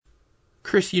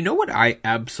Chris, you know what I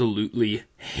absolutely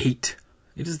hate?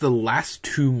 It is the last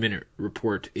 2-minute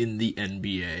report in the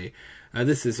NBA.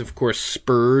 This is, of course,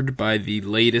 spurred by the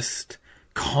latest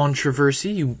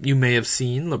controversy. You may have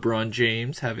seen LeBron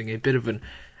James having a bit of an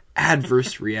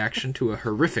adverse reaction to a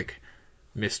horrific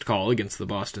missed call against the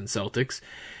Boston Celtics.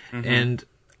 Mm-hmm. And,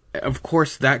 of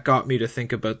course, that got me to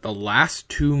think about the last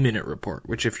 2-minute report,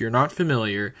 which, if you're not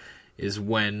familiar, is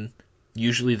when,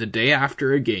 usually the day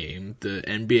after a game, the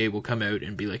NBA will come out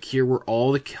and be like, here were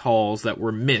all the calls that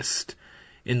were missed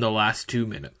in the last 2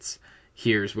 minutes.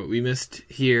 Here's what we missed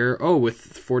here. Oh, with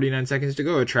 49 seconds to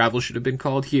go, a travel should have been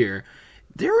called here.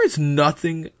 There is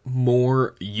nothing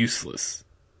more useless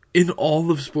in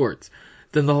all of sports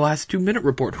than the last 2-minute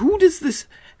report. Who does this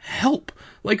help?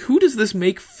 Like, who does this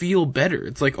make feel better?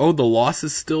 It's like, oh, the loss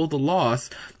is still the loss,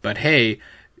 but hey,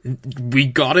 we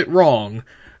got it wrong.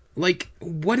 Like,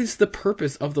 what is the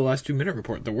purpose of the last 2-minute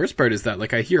report? The worst part is that,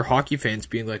 like, I hear hockey fans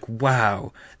being like,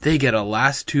 wow, they get a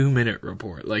last 2-minute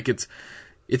report. Like, it's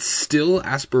still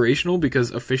aspirational because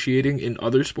officiating in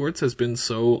other sports has been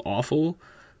so awful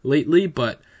lately,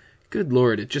 but good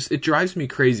lord, it drives me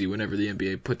crazy whenever the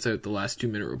NBA puts out the last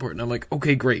 2-minute report. And I'm like,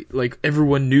 okay, great. Like,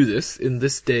 everyone knew this in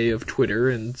this day of Twitter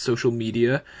and social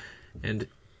media and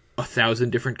 1,000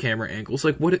 different camera angles.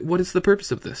 Like, what is the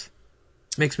purpose of this?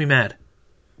 It makes me mad.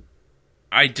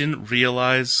 I didn't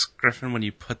realize, Griffin, when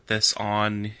you put this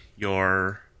on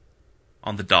the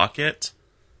docket,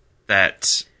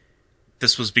 that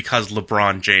this was because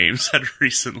LeBron James had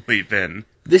recently been.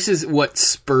 This is what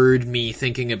spurred me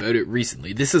thinking about it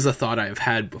recently. This is a thought I have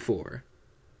had before.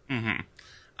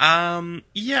 Mm-hmm.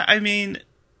 Yeah, I mean,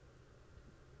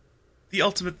 the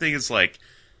ultimate thing is, like,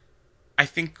 I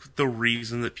think the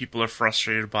reason that people are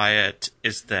frustrated by it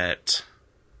is that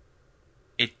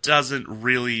it doesn't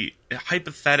really,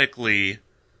 hypothetically,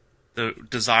 the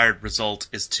desired result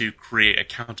is to create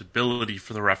accountability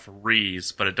for the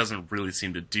referees, but it doesn't really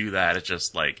seem to do that. It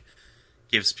just, like,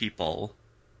 gives people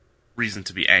reason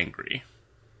to be angry.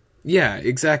 Yeah,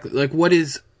 exactly. Like,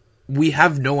 we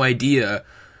have no idea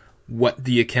what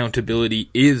the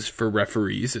accountability is for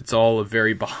referees. It's all a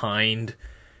very behind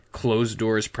closed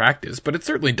doors practice, but it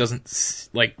certainly doesn't,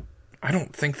 like, I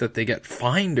don't think that they get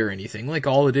fined or anything. Like,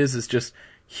 all it is just,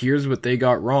 here's what they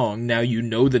got wrong, now you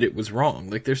know that it was wrong.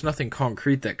 Like, there's nothing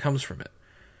concrete that comes from it.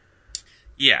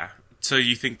 Yeah. So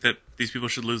you think that these people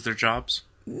should lose their jobs?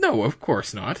 No, of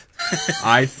course not.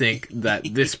 I think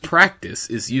that this practice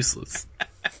is useless.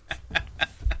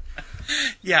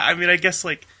 Yeah, I mean, I guess,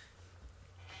 like,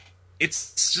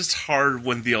 it's just hard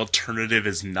when the alternative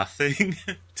is nothing.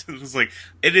 It's like,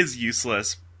 it is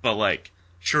useless, but, like,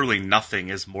 surely nothing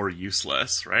is more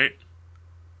useless, right?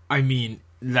 I mean,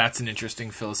 that's an interesting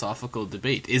philosophical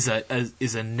debate. Is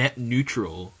a net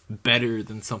neutral better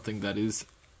than something that is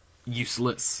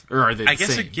useless? Or are they the I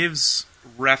guess same? it gives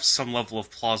refs some level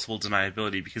of plausible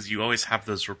deniability, because you always have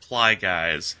those reply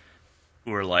guys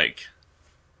who are like,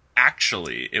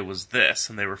 actually, it was this,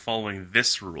 and they were following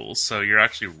this rule, so you're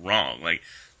actually wrong. Like,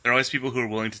 there are always people who are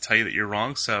willing to tell you that you're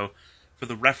wrong, so for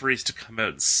the referees to come out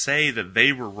and say that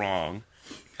they were wrong,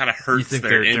 it kind of hurts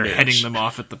their image. They're heading them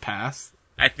off at the pass?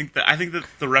 I think that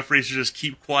the referees should just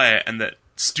keep quiet, and that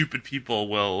stupid people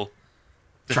will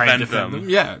defend them.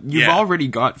 Yeah, you've already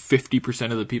got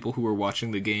 50% of the people who are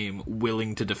watching the game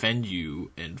willing to defend you,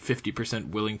 and 50%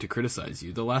 willing to criticize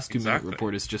you. The last 2-minute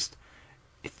report is just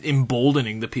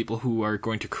emboldening the people who are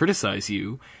going to criticize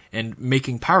you, and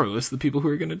making powerless the people who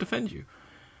are going to defend you.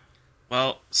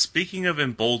 Well, speaking of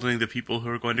emboldening the people who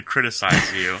are going to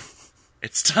criticize you,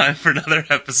 it's time for another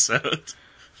episode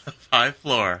of High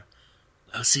Floor,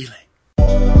 Low Ceiling.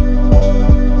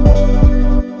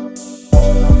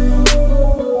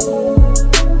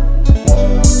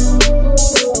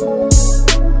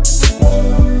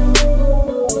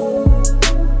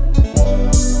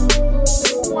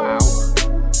 Wow.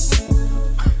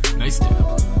 Nice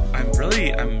dab.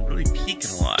 I'm really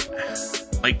peaking a lot,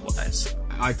 likewise.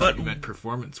 I thought you meant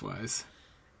performance-wise.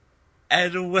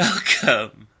 And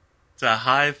welcome to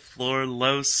High Floor,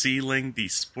 Low Ceiling, the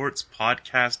sports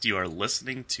podcast you are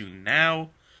listening to now.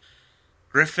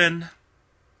 Griffin,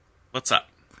 what's up?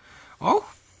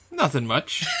 Oh, nothing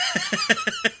much.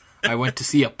 I went to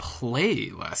see a play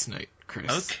last night,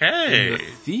 Chris. Okay. In the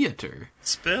theater.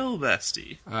 Spill,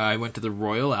 bestie. I went to the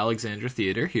Royal Alexandra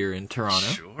Theatre here in Toronto.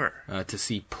 Sure. To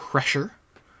see Pressure,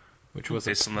 which was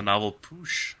based on the novel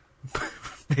Poosh.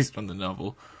 Based on the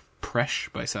novel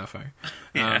Presh by Sapphire.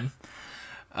 Yeah.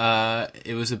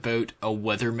 It was about a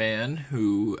weatherman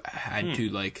who had to,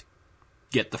 like,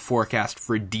 get the forecast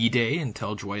for D-Day and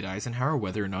tell Dwight Eisenhower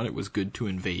whether or not it was good to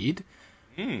invade.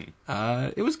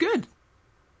 It was good.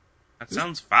 That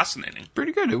sounds fascinating.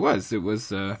 Pretty good. It was.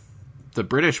 The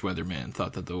British weatherman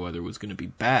thought that the weather was going to be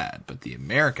bad, but the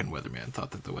American weatherman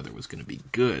thought that the weather was going to be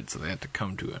good, so they had to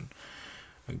come to an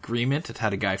agreement. It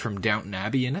had a guy from Downton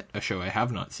Abbey in it, a show I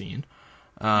have not seen.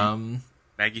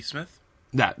 Maggie Smith?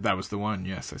 That was the one,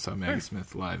 yes. I saw Maggie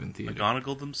Smith live in theater.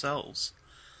 McGonagall themselves.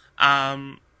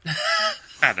 I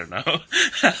don't know.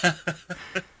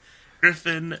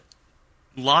 Griffin,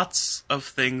 lots of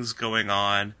things going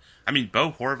on. I mean,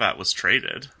 Bo Horvat was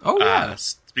traded. Oh, yeah.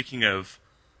 Speaking of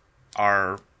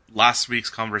our last week's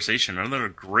conversation, another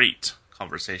great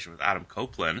conversation with Adam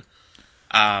Copeland.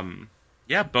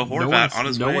 Yeah, Bo Horvat on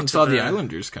his way. No one saw the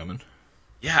Islanders coming.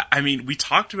 Yeah, I mean, we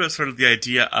talked about sort of the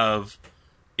idea of,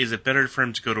 is it better for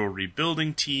him to go to a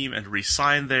rebuilding team and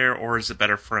re-sign there, or is it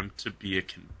better for him to be a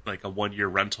 1-year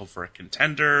rental for a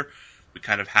contender? We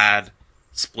kind of had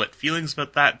split feelings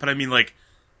about that, but I mean, like,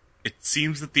 it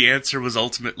seems that the answer was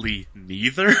ultimately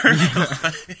neither.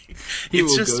 He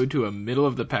will go to a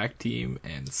middle-of-the-pack team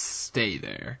and stay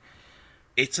there.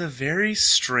 It's a very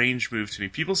strange move to me.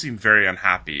 People seem very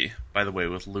unhappy, by the way,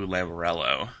 with Lou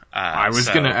Lamoriello. I was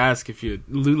going to ask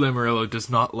Lou Lamoriello does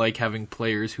not like having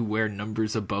players who wear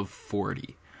numbers above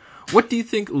 40. What do you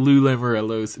think Lou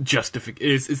Lamoriello's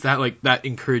justification is? That like that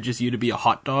encourages you to be a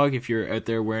hot dog if you're out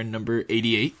there wearing number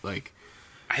 88? Like,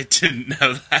 I didn't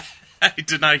know that. I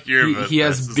did not hear about He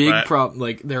has big problem.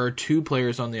 Like, there are two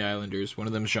players on the Islanders. One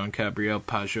of them is Jean-Gabriel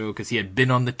Pageau, because he had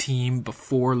been on the team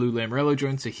before Lou Lamoriello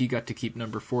joined, so he got to keep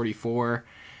number 44.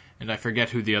 And I forget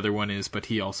who the other one is, but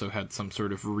he also had some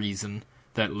sort of reason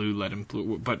that Lou let him.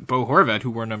 But Bo Horvat,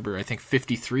 who wore number, I think,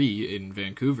 53 in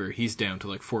Vancouver, he's down to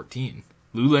like 14.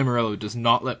 Lou Lamoriello does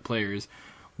not let players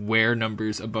wear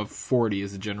numbers above 40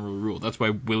 as a general rule. That's why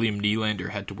William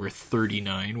Nylander had to wear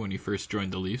 39 when he first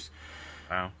joined the Leafs.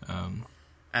 Wow.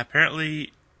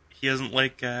 Apparently, he doesn't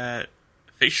like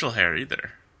facial hair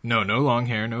either. No long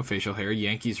hair, no facial hair.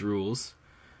 Yankees rules.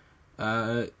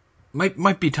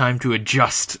 Might be time to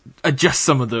adjust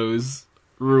some of those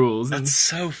rules. That's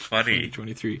so funny.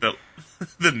 2023.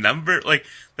 The number, like,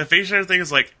 the facial hair thing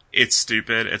is like, it's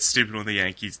stupid. It's stupid when the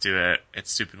Yankees do it. It's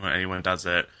stupid when anyone does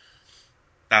it.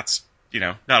 That's,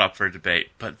 not up for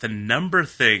debate. But the number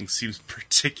thing seems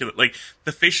particular. Like,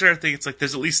 the facial hair thing, it's like,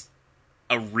 there's at least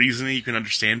a reason you can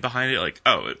understand behind it. Like,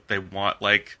 oh, they want,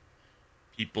 like,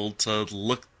 people to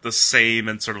look the same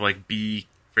and sort of, like, be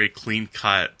very clean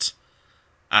cut.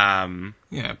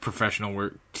 Yeah, professional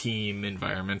work, team,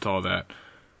 environment, all that.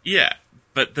 Yeah,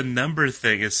 but the number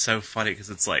thing is so funny because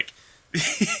it's like,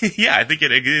 yeah, I think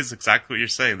it is exactly what you're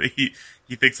saying. That he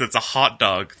thinks it's a hot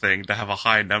dog thing to have a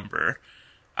high number.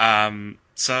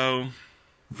 So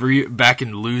back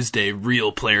in Lou's day,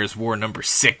 real players wore number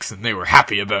 6 and they were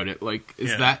happy about it. Like,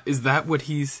 is that what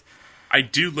he's? I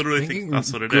do literally think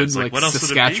that's what it good, is. Like, what else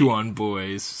Saskatchewan would it be?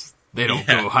 boys, they don't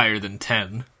go higher than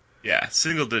 10. Yeah,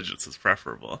 single digits is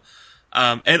preferable.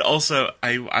 And also,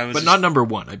 I was... But not number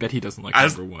 1. I bet he doesn't like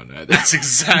number 1 either. That's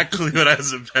exactly what I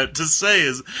was about to say,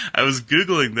 is I was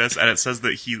Googling this, and it says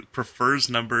that he prefers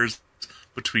numbers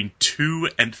between 2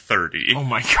 and 30. Oh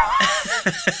my god.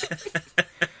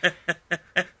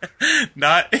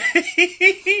 Not...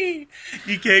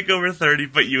 You can't go over 30,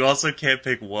 but you also can't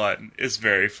pick 1. It's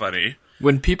very funny.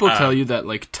 When people tell you that,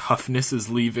 like, toughness is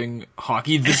leaving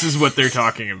hockey, this is what they're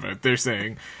talking about. They're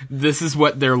saying this is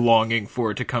what they're longing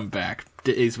for to come back,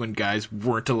 is when guys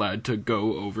weren't allowed to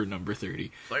go over number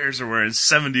 30. Players are wearing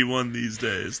 71 these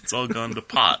days. It's all gone to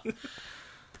pot.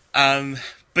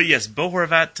 But yes, Bo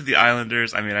Horvat to the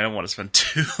Islanders. I mean, I don't want to spend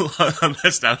too long on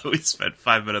this now that we spent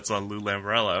 5 minutes on Lou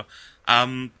Lamoriello.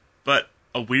 But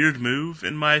a weird move,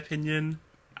 in my opinion.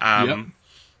 Yep.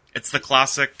 It's the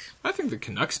classic... I think the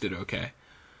Canucks did okay.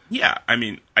 Yeah, I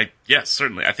mean, yes,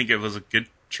 certainly. I think it was a good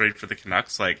trade for the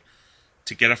Canucks, like,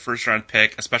 to get a first-round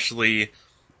pick, especially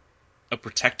a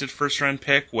protected first-round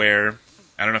pick where,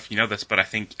 I don't know if you know this, but I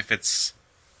think if it's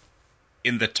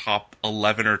in the top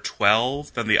 11 or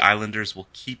 12, then the Islanders will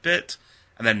keep it,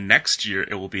 and then next year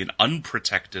it will be an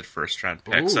unprotected first-round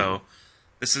pick. Ooh. So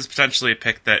this is potentially a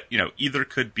pick that, either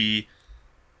could be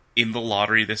in the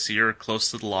lottery this year,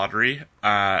 close to the lottery,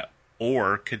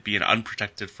 or could be an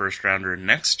unprotected first rounder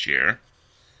next year.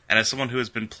 And as someone who has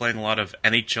been playing a lot of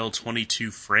NHL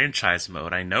 22 franchise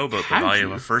mode, I know about the value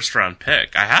of a first round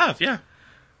pick. I have, yeah.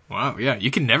 Wow, yeah. You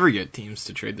can never get teams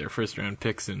to trade their first round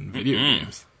picks in video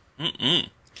games.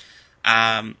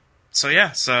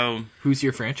 So who's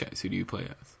your franchise? Who do you play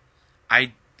as?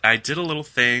 I did a little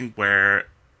thing where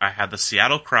I had the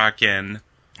Seattle Kraken.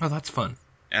 Oh, that's fun.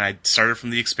 And I started from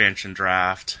the expansion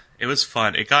draft. It was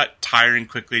fun. It got tiring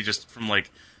quickly just from,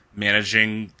 like,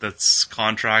 managing the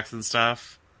contracts and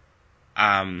stuff.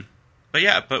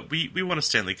 but we won a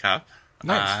Stanley Cup.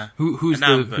 Nice. Who's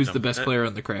the best player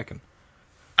on the Kraken?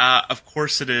 Of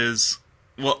course it is.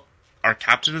 Well, our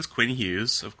captain is Quinn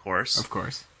Hughes, of course. Of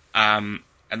course. And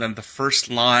then the first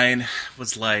line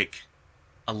was like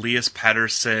Elias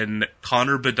Pettersson,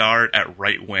 Connor Bedard at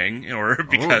right wing, or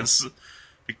because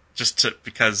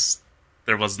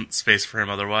there wasn't space for him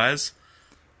otherwise.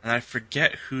 And I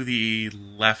forget who the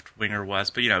left winger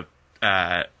was, but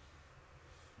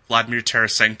Vladimir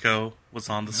Tarasenko was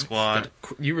on the squad.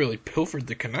 You really pilfered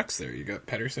the Canucks there. You got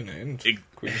Pettersson and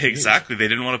exactly. They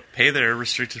didn't want to pay their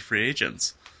restricted free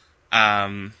agents.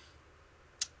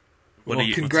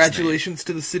 Congratulations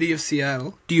to the city of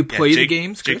Seattle. Do you play the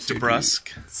games, Chris? Jake DeBrusk.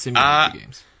 Simulate the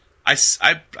games. I'd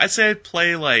say I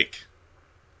play like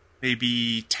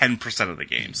maybe 10% of the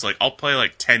games. Like I'll play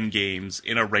like 10 games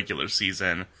in a regular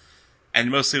season,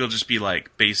 and mostly it'll just be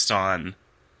like based on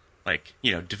like,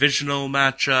 divisional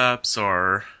matchups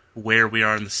or where we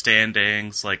are in the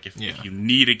standings. Like if you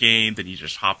need a game, then you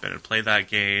just hop in and play that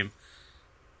game.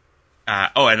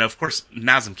 And of course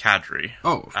Nazem Kadri.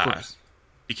 Oh, of course.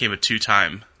 Became a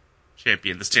 2-time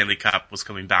champion. The Stanley Cup was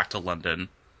coming back to London.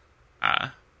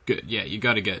 Good. Yeah, you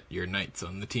got to get your Knights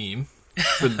on the team.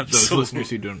 For those listeners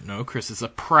who don't know, Chris is a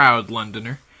proud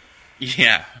Londoner.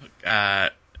 Yeah.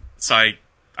 So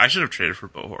I should have traded for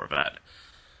Bo Horvat.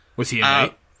 Was he a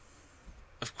Knight?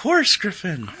 Of course,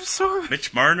 Griffin. I'm sorry.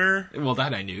 Mitch Marner. Well,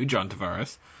 that I knew. John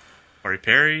Tavares. Corey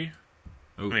Perry.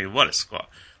 Ooh. I mean, what a squad.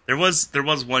 There was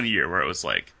 1 year where it was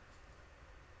like,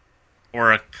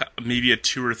 or maybe a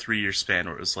 2 or 3 year span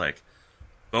where it was like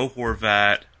Bo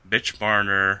Horvat, Mitch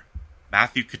Marner,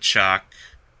 Matthew Tkachuk,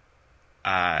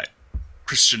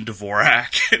 Christian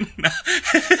Dvorak.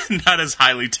 Not as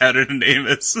highly touted a name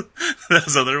as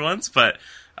those other ones, but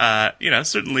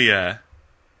certainly a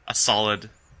solid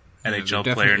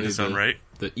NHL player in his own right.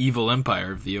 The evil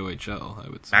empire of the OHL, I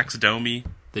would say. Max Domi.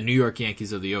 The New York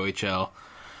Yankees of the OHL.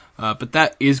 But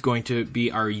that is going to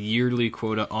be our yearly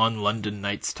quota on London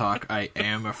Knights talk, I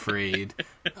am afraid.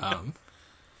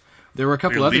 There were a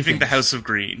couple other things. Leaving the House of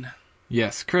Green.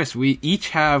 Yes, Chris, we each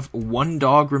have one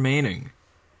dog remaining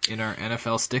in our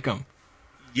NFL Stick'em.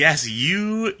 Yes,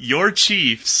 your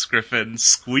Chiefs, Griffin,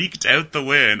 squeaked out the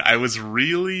win. I was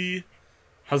really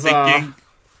thinking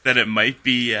that it might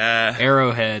be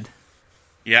Arrowhead.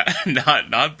 Yeah,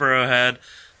 not Burrowhead.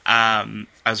 I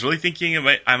was really thinking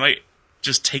I might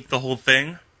just take the whole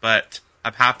thing, but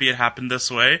I'm happy it happened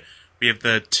this way. We have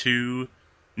the 2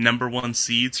 number 1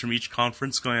 seeds from each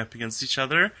conference going up against each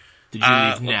other. Did you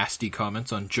leave nasty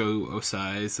comments on Joe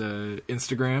Osai's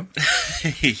Instagram?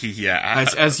 Yeah.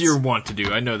 As you're wont to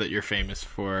do. I know that you're famous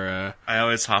for... I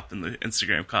always hop in the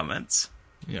Instagram comments.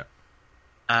 Yeah.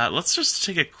 Let's just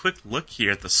take a quick look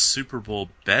here at the Super Bowl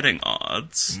betting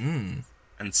odds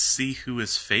and see who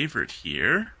is favored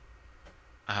here.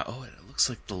 It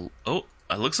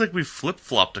looks like we've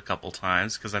flip-flopped a couple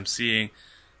times because I'm seeing,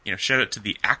 shout out to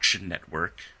the Action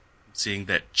Network. I'm seeing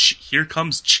that here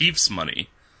comes Chiefs money.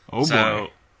 Oh, boy.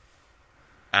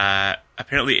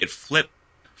 Apparently it flipped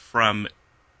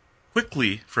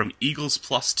quickly from Eagles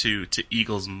 +2 to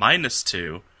Eagles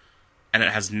 -2, and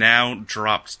it has now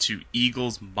dropped to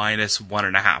Eagles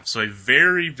 -1.5. So a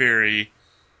very, very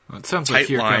it sounds tight like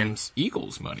here line. Comes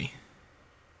Eagles money.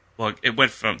 Well, they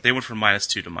went from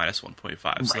 -2 to -1.5,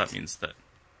 right. So that means that...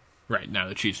 Right, now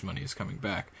the Chiefs money is coming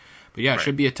back. But yeah, it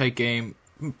should be a tight game.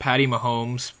 Patty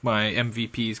Mahomes, my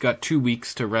MVP, has got 2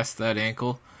 weeks to rest that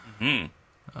ankle. I'm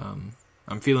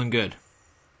feeling good.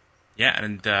 Yeah,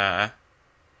 and I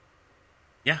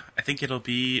think it'll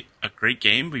be a great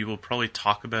game. We will probably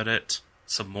talk about it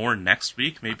some more next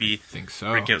week. Maybe I think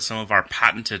so. Break out some of our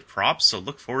patented props, so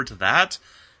look forward to that.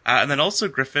 And then also,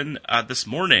 Griffin, this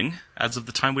morning, as of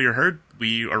the time we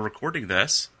are recording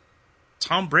this,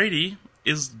 Tom Brady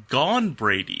is gone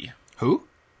Brady. Who?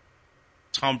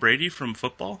 Tom Brady from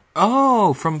football.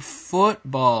 Oh, from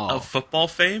football. Of football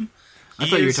fame. I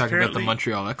thought you were talking about the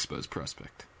Montreal Expos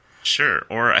prospect. Sure,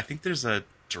 or I think there's a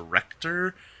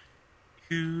director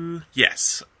who...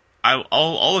 Yes,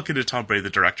 I'll look into Tom Brady, the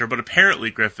director, but apparently,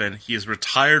 Griffin, he is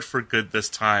retired for good this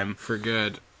time. For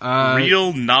good.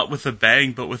 Real, not with a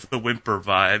bang, but with the whimper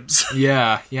vibes.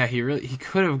 Yeah, he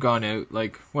could have gone out,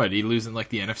 like, what, he losing, like,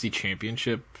 the NFC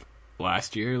Championship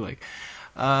last year? Like,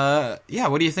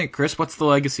 what do you think, Chris? What's the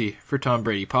legacy for Tom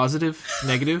Brady? Positive?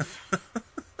 Negative?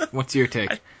 What's your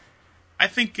take? I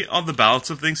think on the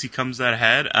balance of things, he comes out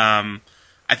ahead.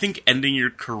 I think ending your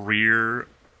career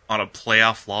on a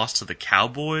playoff loss to the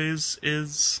Cowboys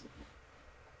is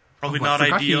probably not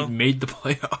ideal. He made the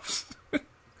playoffs.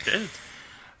 Did.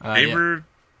 They were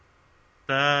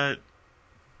the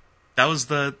That was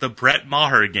the Brett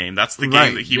Maher game. That's the game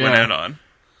Right, that he went yeah. out on.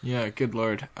 Yeah, good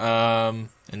lord. And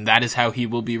that is how he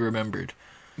will be remembered.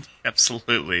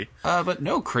 Absolutely. But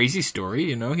no, crazy story.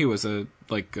 You know, he was a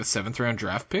 7th round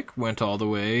draft pick, went all the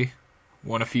way,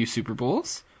 won a few Super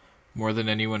Bowls, more than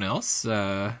anyone else.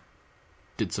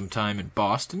 Did some time in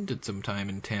Boston, did some time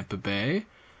in Tampa Bay,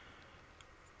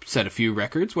 set a few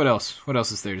records. What else? What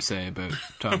else is there to say about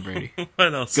Tom Brady?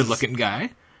 What else? Good looking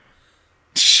guy.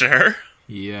 Sure.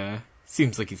 He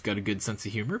seems like he's got a good sense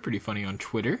of humor. Pretty funny on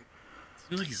Twitter.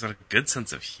 Seems like he's got a good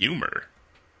sense of humor.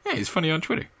 Yeah, he's funny on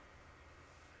Twitter.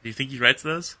 Do you think he writes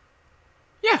those?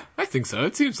 Yeah, I think so.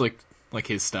 It seems like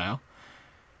his style.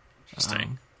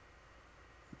 Interesting.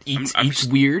 Eats I'm eats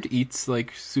weird. Eats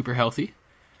like super healthy.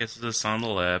 Kisses us on the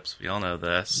lips. We all know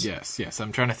this. Yes.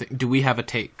 I'm trying to think. Do we have a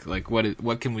take? Like,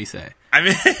 what can we say? I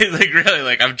mean, like really,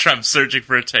 like I'm searching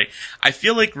for a take. I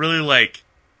feel like really like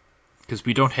Because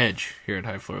we don't hedge here at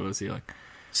High Floor Low Ceiling.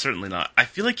 certainly not. I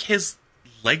feel like his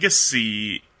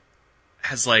legacy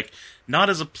has like not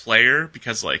as a player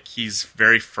because like he's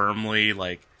very firmly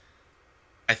like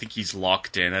I think he's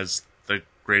locked in as the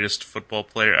greatest football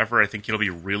player ever. I think it'll be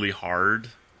really hard.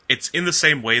 It's in the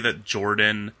same way that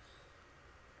Jordan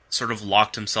sort of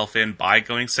locked himself in by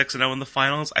going 6-0 in the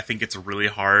finals. I think it's really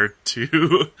hard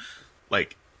to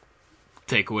like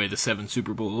Take away the 7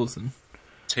 Super Bowls and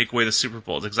take away the Super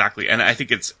Bowls, exactly. And I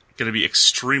think it's going to be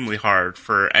extremely hard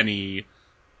for any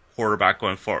quarterback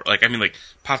going forward. Like, I mean, like,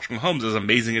 Patrick Mahomes, as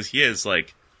amazing as he is,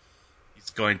 like, he's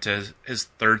going to his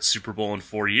 3rd Super Bowl in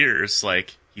 4 years.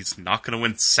 Like, he's not going to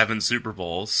win 7 Super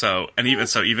Bowls. So, and even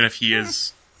if he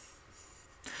is,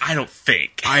 I don't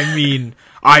think. I mean,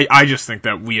 I just think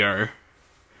that we are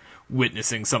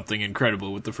witnessing something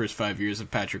incredible with the first 5 years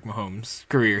of Patrick Mahomes'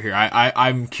 career here.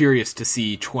 I'm curious to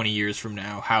see 20 years from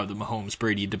now how the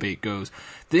Mahomes-Brady debate goes.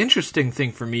 The interesting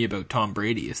thing for me about Tom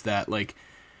Brady is that, like,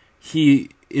 he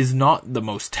is not the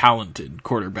most talented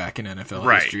quarterback in NFL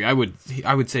Right. history. I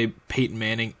would say Peyton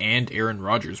Manning and Aaron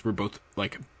Rodgers were both,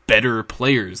 like, better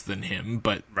players than him,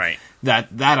 but Right. that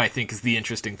I think is the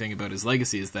interesting thing about his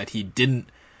legacy is that he didn't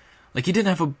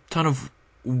have a ton of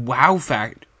wow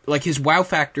factor. Like, his wow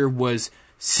factor was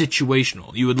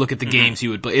situational. You would look at the games he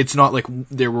would play. It's not like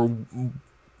there were...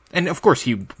 And, of course,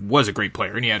 he was a great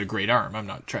player, and he had a great arm. I'm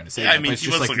not trying to say Yeah, that. I but mean, it's he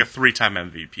just was like a 3-time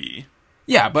MVP.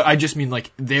 Yeah, but I just mean,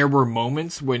 like, there were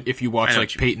moments when, if you watch, I know like,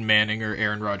 what you mean. Peyton Manning or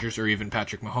Aaron Rodgers or even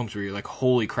Patrick Mahomes, where you're like,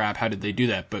 holy crap, how did they do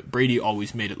that? But Brady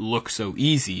always made it look so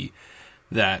easy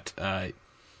that,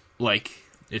 like,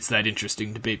 it's that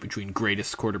interesting debate between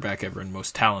greatest quarterback ever and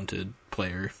most talented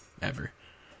player ever.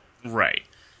 Right.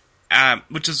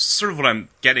 Which is sort of what I'm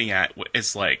getting at,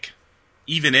 is like,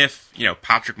 even if, you know,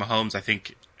 Patrick Mahomes, I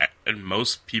think, and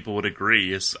most people would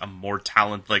agree, is a more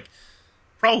talented, like,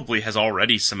 probably has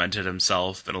already cemented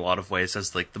himself in a lot of ways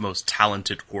as, like, the most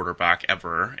talented quarterback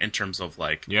ever, in terms of,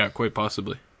 like, Yeah, quite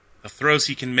possibly. the throws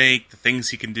he can make, the things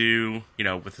he can do, you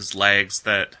know, with his legs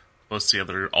that most of the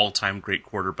other all-time great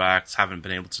quarterbacks haven't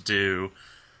been able to do,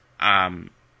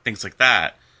 things like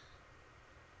that.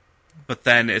 But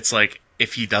then it's like,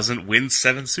 if he doesn't win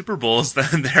 7 Super Bowls,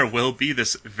 then there will be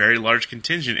this very large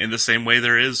contingent in the same way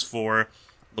there is for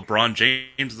LeBron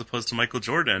James as opposed to Michael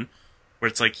Jordan, where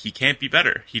it's like, he can't be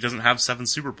better. He doesn't have 7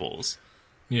 Super Bowls.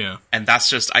 Yeah. And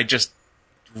that's just, I just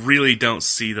really don't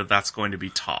see that that's going to be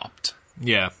topped.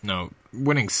 Yeah, no.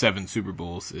 Winning 7 Super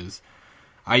Bowls is...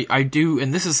 I do,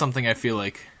 and this is something I feel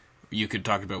like you could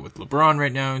talk about with LeBron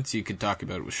right now, so you could talk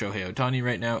about it with Shohei Ohtani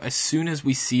right now. As soon as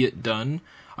we see it done,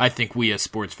 I think we as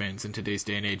sports fans in today's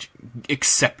day and age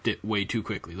accept it way too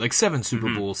quickly. Like, 7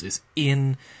 Super Bowls is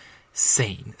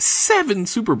insane. 7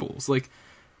 Super Bowls! Like,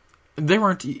 there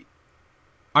aren't...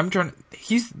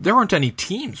 there aren't any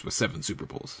teams with 7 Super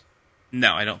Bowls.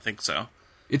 No, I don't think so.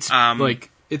 It's,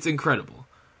 it's incredible.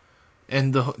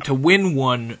 And to win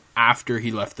one after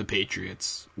he left the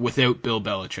Patriots without Bill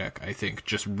Belichick, I think,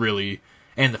 just really...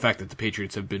 And the fact that the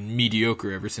Patriots have been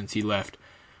mediocre ever since he left.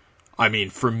 I mean,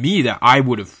 for me, that I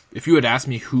would have... If you had asked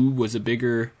me who was a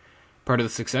bigger part of the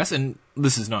success, and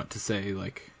this is not to say,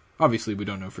 like... Obviously, we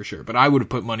don't know for sure, but I would have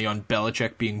put money on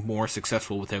Belichick being more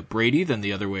successful without Brady than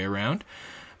the other way around.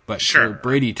 But Sure. for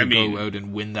Brady to I mean- go out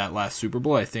and win that last Super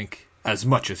Bowl, I think... As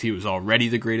much as he was already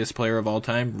the greatest player of all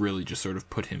time, really just sort of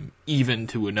put him even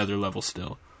to another level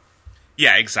still.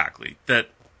 Yeah, exactly. That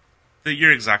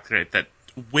you're exactly right. That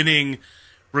winning,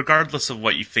 regardless of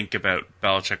what you think about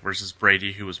Belichick versus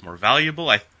Brady, who was more valuable,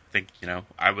 I think, you know,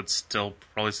 I would still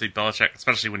probably say Belichick,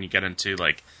 especially when you get into,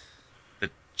 like, the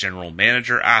general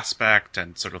manager aspect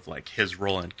and sort of, like, his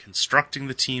role in constructing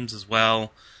the teams as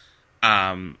well.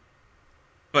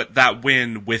 But that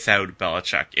win without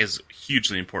Belichick is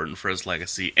hugely important for his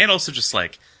legacy, and also just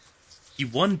like he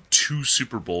won 2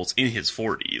 Super Bowls in his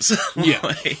 40s. Yeah.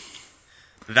 Like,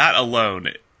 that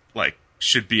alone, like,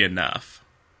 should be enough.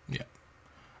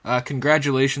 Yeah.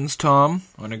 Congratulations, Tom,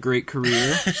 on a great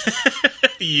career.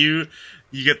 You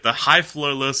get the high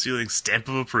floor, low ceiling stamp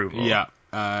of approval. Yeah.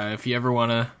 If you ever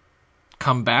want to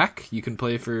come back, you can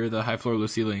play for the high floor, low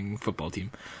ceiling football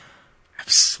team.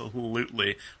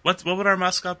 Absolutely. What would our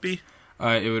mascot be?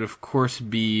 It would, of course,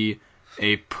 be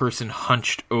a person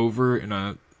hunched over in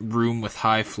a room with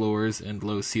high floors and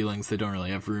low ceilings. They don't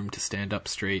really have room to stand up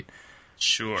straight.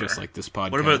 Sure. Just like this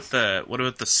podcast. What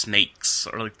about the snakes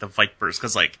or like the vipers?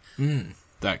 Because like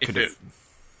that could have.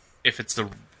 If it's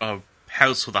a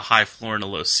house with a high floor and a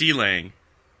low ceiling,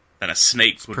 then a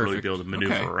snake would really be able to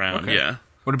maneuver around. Okay. Yeah.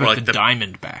 What about like the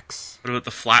Diamondbacks? What about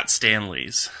the Flat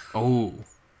Stanleys? Oh,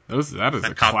 that is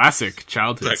a classic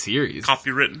childhood series.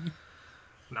 Copywritten?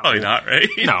 No. Probably not, right?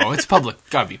 No, it's public.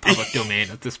 Gotta be public domain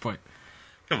at this point.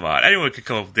 Come on, anyone could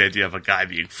come up with the idea of a guy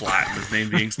being flat and his name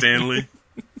being Stanley.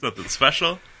 Nothing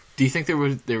special. Do you think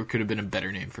there could have been a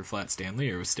better name for Flat Stanley,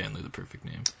 or was Stanley the perfect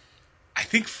name? I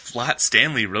think Flat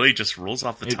Stanley really just rolls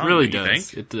off the tongue. It really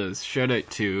does. It does. Shout out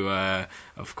to,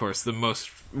 of course, the most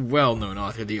well-known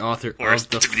author, the author of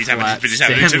the Flat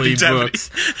Stanley books.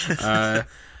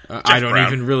 I don't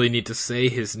even really need to say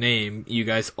his name. You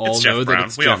guys all know that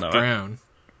it's Jeff Brown.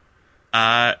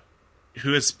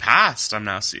 Who has passed, I'm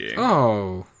now seeing.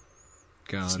 Oh,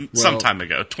 God. Some time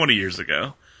ago, 20 years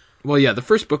ago. Well, yeah, the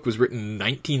first book was written in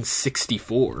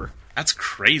 1964. That's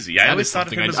crazy. I always thought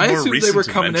of him as more recent. I assumed they were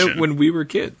coming out when we were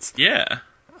kids. Yeah.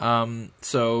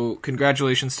 So,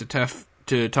 congratulations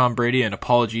to Tom Brady, and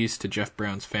apologies to Jeff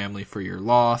Brown's family for your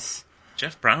loss.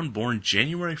 Jeff Brown, born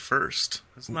January 1st.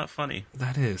 Isn't that funny?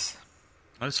 That is.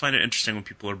 I always find it interesting when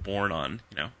people are born on,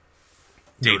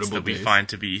 dates that we find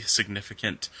to be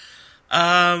significant.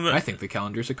 I think the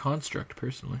calendar's a construct,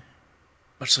 personally.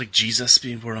 Much like Jesus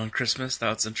being born on Christmas.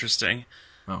 That's interesting.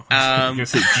 Oh, I was going to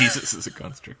say Jesus is a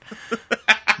construct.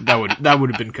 That would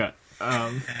have been cut.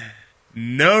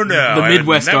 No. The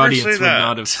Midwest audience would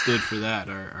not have stood for that.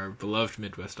 Our beloved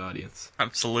Midwest audience.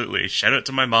 Absolutely. Shout out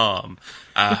to my mom.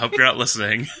 Hope you're not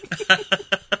listening.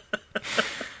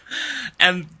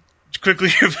 And quickly,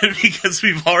 because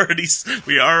we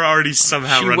are already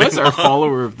somehow running. She was our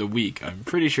follower of the week. I'm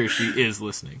pretty sure she is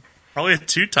listening. Probably a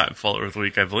 2-time follower of the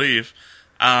week, I believe.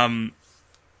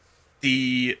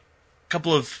 The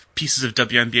couple of pieces of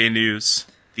WNBA news: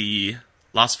 the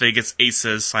Las Vegas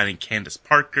Aces signing Candace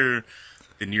Parker,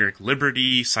 the New York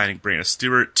Liberty signing Breanna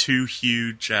Stewart. 2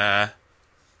 huge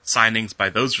signings by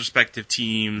those respective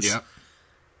teams.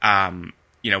 Yeah.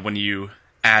 When you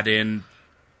add in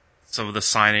some of the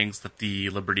signings that the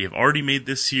Liberty have already made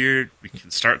this year, we can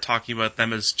start talking about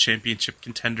them as championship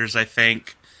contenders, I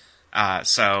think.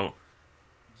 So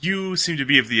you seem to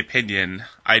be of the opinion,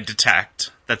 I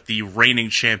detect, that the reigning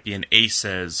champion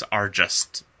Aces are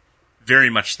just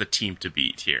very much the team to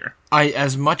beat here.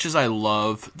 As much as I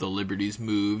love the Liberty's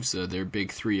moves, their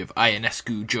big 3 of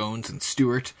Ionescu, Jones, and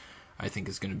Stewart, I think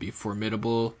is going to be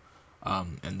formidable.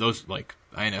 And those, like,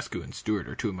 Ionescu and Stewart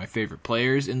are 2 of my favorite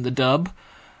players in the dub.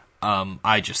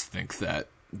 I just think that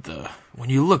when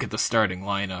you look at the starting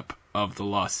lineup of the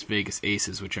Las Vegas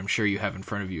Aces, which I'm sure you have in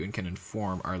front of you and can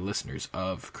inform our listeners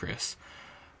of, Chris.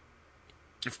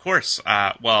 Of course. You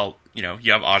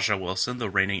have Aja Wilson, the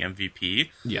reigning MVP.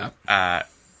 Yeah.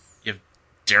 You have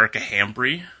Derica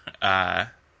Hambry,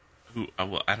 who,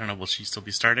 I don't know, will she still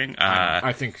be starting?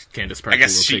 I think Candace Parker will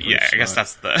take her spot. I guess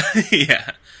that's the,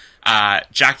 yeah.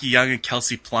 Jackie Young and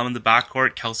Kelsey Plum in the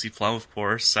backcourt. Kelsey Plum, of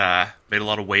course, made a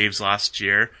lot of waves last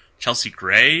year. Chelsea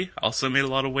Gray also made a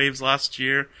lot of waves last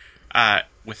year,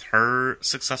 with her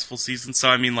successful season. So,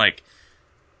 I mean, like,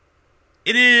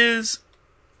 it is,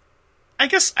 I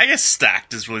guess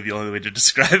stacked is really the only way to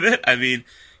describe it. I mean,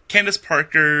 Candace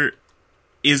Parker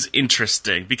is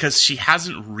interesting because she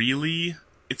hasn't really,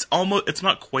 it's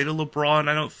not quite a LeBron,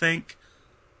 I don't think,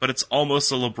 but it's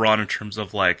almost a LeBron in terms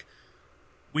of, like,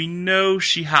 we know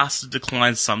she has to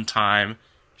decline sometime.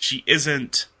 She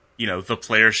isn't, the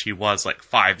player she was like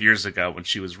 5 years ago when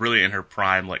she was really in her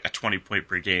prime, like a 20-point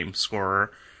per game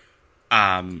scorer.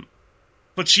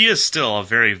 But she is still a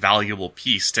very valuable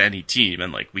piece to any team.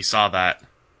 And like we saw that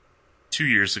 2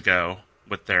 years ago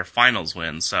with their finals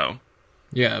win. So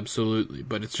yeah, absolutely.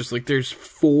 But it's just like there's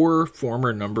 4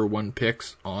 former number 1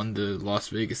 picks on the Las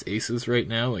Vegas Aces right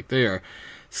now. Like they are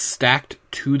stacked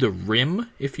to the rim,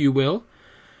 if you will.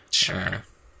 Sure.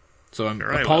 So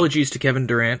apologies to Kevin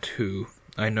Durant, who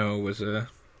I know was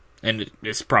And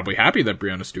it's probably happy that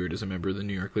Breonna Stewart is a member of the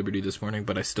New York Liberty this morning,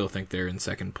 but I still think they're in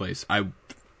second place. I'm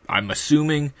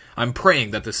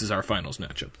praying that this is our finals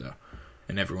matchup, though.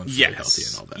 And everyone's really healthy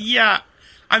and all that. Yeah.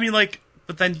 I mean, like,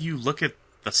 but then you look at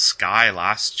the Sky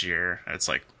last year, and it's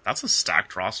like, that's a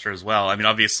stacked roster as well. I mean,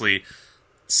 obviously,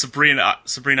 Sabrina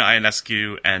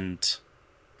Ionescu and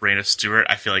Breonna Stewart,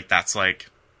 I feel like that's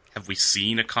like, have we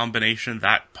seen a combination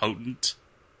that potent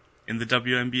in the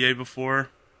WNBA before?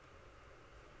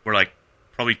 We're like,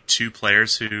 probably two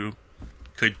players who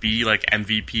could be like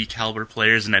MVP caliber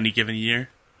players in any given year.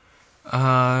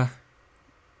 Not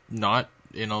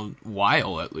in a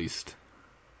while, at least.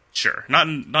 Sure, not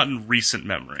in recent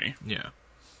memory. Yeah.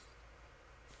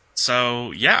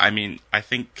 So yeah, I mean, I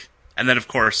think, and then of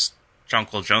course,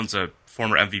 Jonquil Jones, a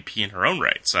former MVP in her own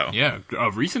right. So yeah, a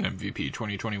recent MVP,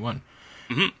 2021.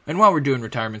 Mm-hmm. And while we're doing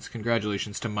retirements,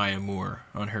 congratulations to Maya Moore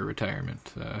on her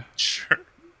retirement. Sure.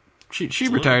 She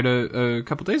retired a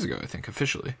couple days ago, I think,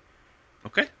 officially.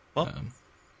 Okay. Well,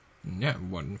 yeah,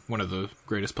 one of the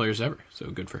greatest players ever. So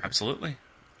good for her. Absolutely.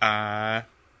 All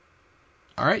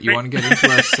right, you want to get into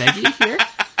our seggy here?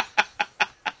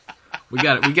 We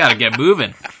got to get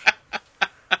moving.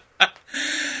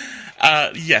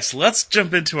 Yes, let's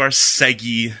jump into our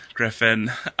seggy,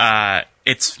 Griffin.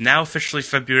 It's now officially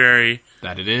February.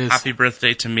 That it is. Happy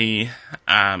birthday to me.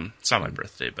 It's not my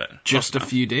birthday, but just a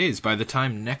few days. By the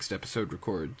time next episode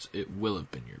records, it will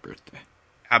have been your birthday.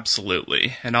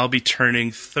 Absolutely. And I'll be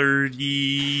turning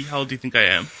 30. How old do you think I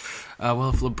am? Well,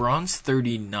 if LeBron's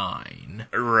 39...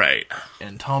 Right.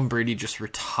 And Tom Brady just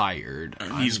retired...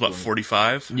 He's,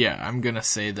 45? Yeah, I'm going to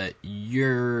say that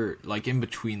you're, like, in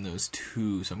between those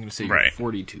two, so I'm going to say you're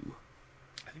 42.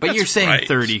 But you're saying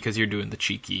 30 because you're doing the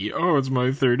cheeky, oh, it's my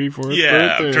 34th birthday.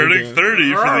 Yeah, I'm turning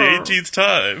 30 for the 18th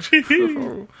time.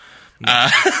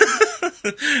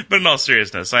 But in all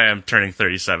seriousness, I am turning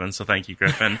 37, so thank you,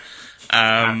 Griffin.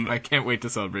 I can't wait to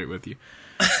celebrate with you.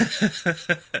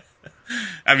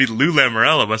 I mean, Lou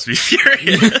Lamoriello must be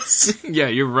furious. Yeah,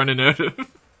 you're running out of...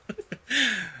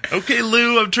 Okay,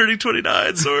 Lou, I'm turning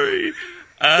 29, sorry.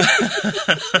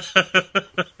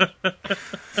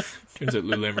 Turns out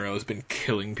Lou Lamoriello has been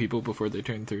killing people before they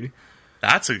turn 30.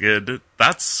 That's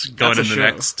going in the show.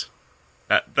 next...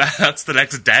 That's the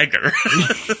next dagger.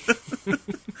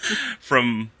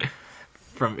 from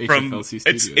HFLC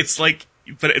Studios.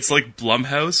 It's like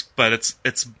Blumhouse, but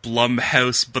it's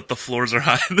Blumhouse, but the floors are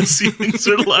high and the ceilings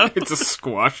are low. It's a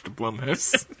squashed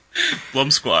Blumhouse.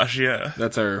 Blum Squash, yeah.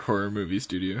 That's our horror movie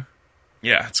studio.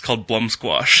 Yeah, it's called Blum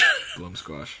Squash. Blum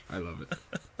Squash. I love it.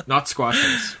 Not Squash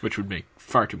House, which would make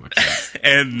far too much sense.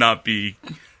 And not be,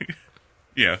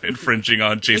 infringing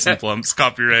on Jason Blum's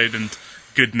copyright and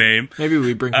good name. Maybe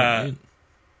we bring him in.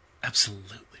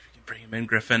 Absolutely, we can bring him in,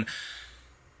 Griffin.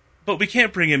 But we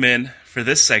can't bring him in for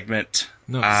this segment.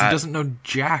 No, because he doesn't know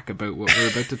jack about what we're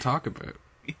about to talk about.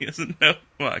 He doesn't know...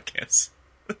 Well, I can't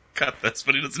cut this,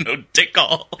 but he doesn't know dick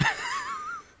all.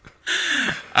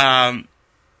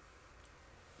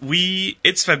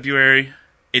 It's February.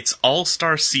 It's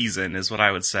All-Star season, is what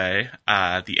I would say.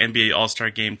 The NBA All-Star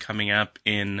game coming up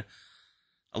in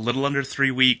a little under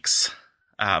 3 weeks.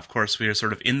 Of course, we are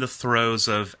sort of in the throes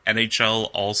of NHL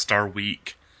All-Star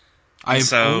Week.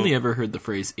 I've only ever heard the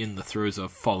phrase "in the throes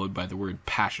of" followed by the word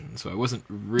 "passion," so I wasn't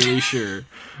really sure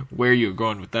where you were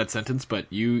going with that sentence, but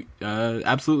you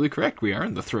absolutely correct. We are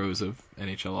in the throes of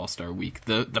NHL All-Star Week.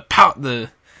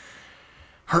 The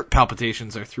heart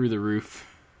palpitations are through the roof.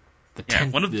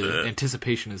 The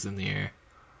anticipation is in the air.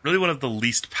 Really one of the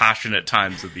least passionate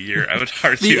times of the year, I would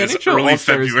argue, is early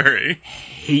All-Stars February.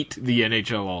 Hate the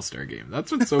NHL All-Star game.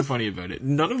 That's what's so funny about it.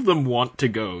 None of them want to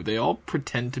go. They all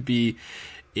pretend to be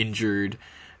injured.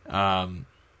 Did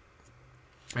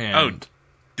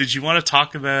you want to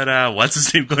talk about what's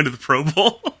his name going to the Pro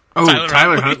Bowl? Oh,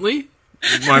 Tyler Huntley?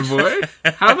 My boy?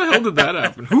 How the hell did that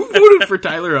happen? Who voted for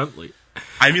Tyler Huntley?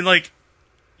 I mean, like,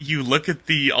 you look at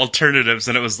the alternatives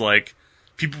and it was like,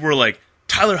 people were like,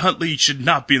 Tyler Huntley should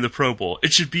not be in the Pro Bowl.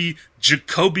 It should be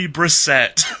Jacoby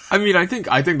Brissett. I mean, I think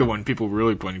the one people were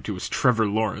really pointing to was Trevor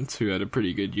Lawrence, who had a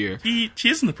pretty good year. He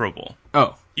is in the Pro Bowl.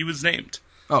 Oh. He was named.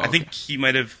 Oh, I think he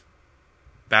might have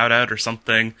bowed out or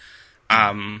something.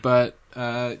 But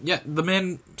the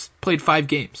man played 5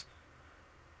 games.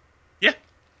 Yeah.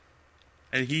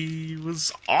 And he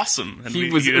was awesome. And he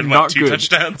was had, not 2 good.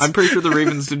 touchdowns. I'm pretty sure the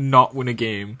Ravens did not win a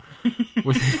game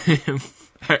with him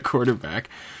at quarterback.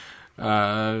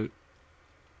 But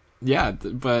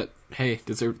hey,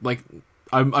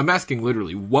 I'm asking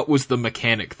literally, what was the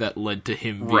mechanic that led to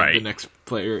him being the next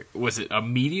player? Was it a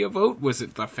media vote? Was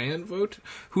it the fan vote?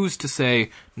 Who's to say?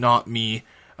 Not me.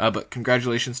 But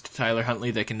congratulations to Tyler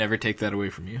Huntley. They can never take that away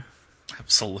from you.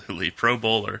 Absolutely. Pro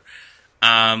Bowler.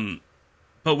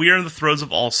 But we are in the throes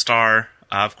of All-Star.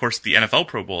 Of course, the NFL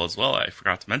Pro Bowl as well, I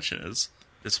forgot to mention, is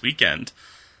this weekend.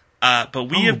 But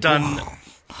we have done...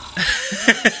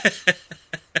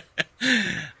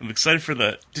 I'm excited for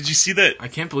the... Did you see that? I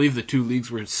can't believe the two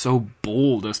leagues were so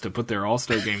bold as to put their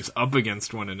All-Star games up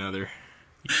against one another.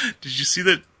 Did you see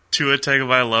that Tua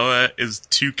Tagovailoa is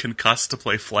too concussed to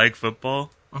play flag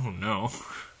football? Oh, no.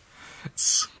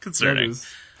 It's concerning.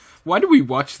 Why do we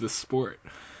watch this sport?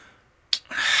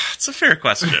 It's a fair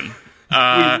question.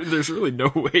 There's really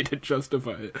no way to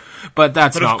justify it. But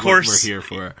that's not what we're here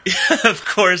for. Of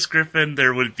course, Griffin,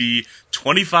 there would be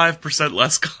 25%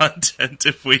 less content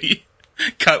if we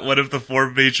cut one of the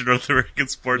four major North American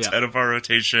sports out of our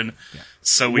rotation. Yeah.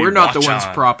 So we're not the ones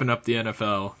propping up the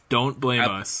NFL. Don't blame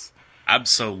us.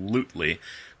 Absolutely.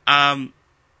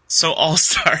 So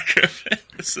All-Star, Griffin,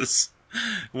 this is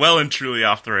well and truly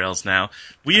off the rails now.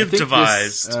 We have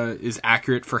devised... This, is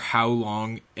accurate for how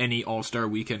long any All-Star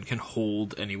weekend can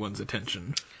hold anyone's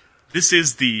attention.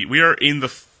 We are in the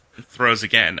throes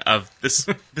again of this.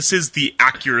 This is the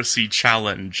accuracy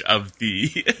challenge of the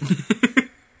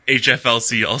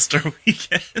HFLC All-Star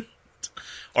Weekend.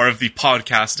 Or of the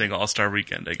podcasting All-Star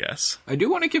Weekend, I guess. I do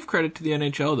want to give credit to the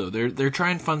NHL, though. They're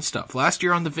trying fun stuff. Last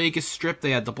year on the Vegas Strip,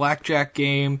 they had the blackjack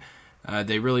game.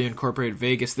 They really incorporated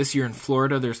Vegas. This year in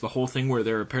Florida, there's the whole thing where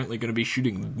they're apparently going to be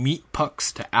shooting meat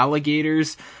pucks to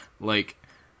alligators. Like,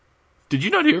 did you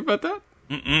not hear about that?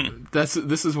 Mm-mm.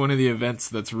 This is one of the events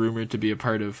that's rumored to be a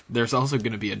part of. There's also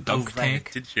going to be a dunk tank.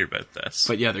 I did hear about this.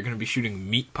 But yeah, they're going to be shooting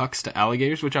meat pucks to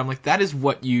alligators, which I'm like, that is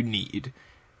what you need.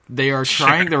 They are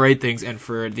trying the right things, and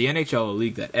for the NHL, a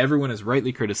league that everyone has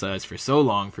rightly criticized for so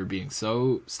long for being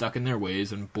so stuck in their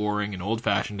ways and boring and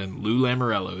old-fashioned and Lou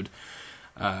Lamoriello'd,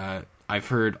 I've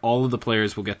heard all of the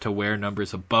players will get to wear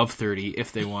numbers above 30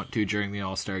 if they want to during the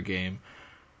All-Star game.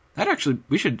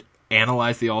 We should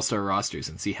analyze the All-Star rosters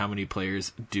and see how many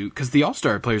players do, because the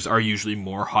All-Star players are usually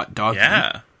more hot dog.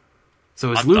 Yeah.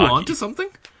 So is Lou onto something?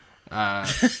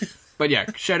 But yeah,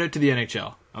 shout out to the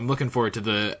NHL. I'm looking forward to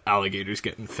the alligators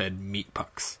getting fed meat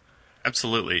pucks.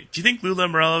 Absolutely. Do you think Lou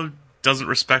Lamoriello doesn't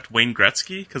respect Wayne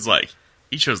Gretzky? Because,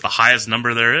 he chose the highest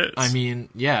number there is. I mean,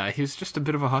 yeah, he was just a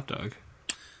bit of a hot dog.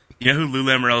 You know who Lou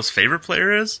Lamoriello's favorite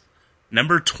player is?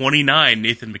 Number 29,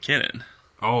 Nathan MacKinnon.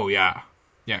 Oh, yeah.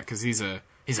 Yeah, because he's a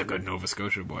good Nova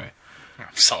Scotia boy.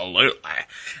 Absolutely.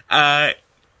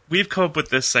 We've come up with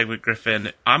this segment,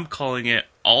 Griffin. I'm calling it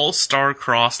All-Star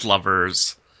Cross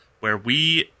Lovers, where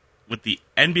we, with the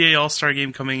NBA All-Star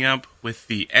Game coming up, with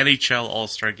the NHL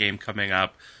All-Star Game coming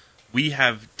up, we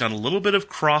have done a little bit of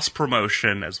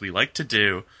cross-promotion, as we like to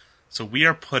do. So we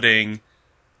are putting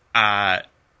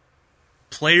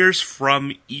players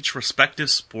from each respective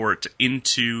sport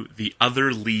into the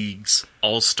other league's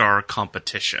All-Star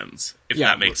competitions, if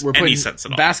that makes any sense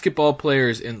at all. Basketball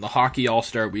players in the Hockey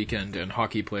All-Star Weekend and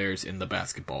hockey players in the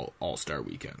Basketball All-Star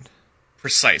Weekend.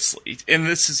 Precisely. And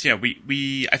this is,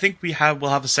 I think we'll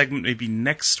have a segment maybe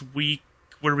next week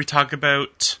where we talk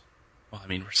about,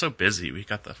 we're so busy. We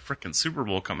got the frickin' Super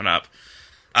Bowl coming up.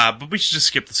 But we should just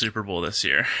skip the Super Bowl this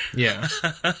year. Yeah.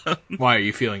 Why, are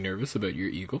you feeling nervous about your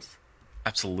Eagles?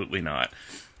 Absolutely not.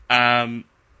 We're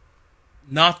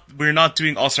not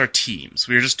doing All-Star teams.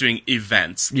 We're just doing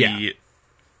events. Yeah.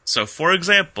 So, for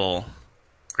example,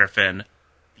 Griffin,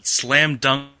 the Slam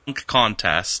Dunk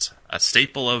Contest, a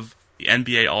staple of the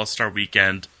NBA All-Star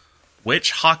Weekend.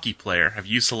 Which hockey player have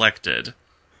you selected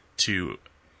to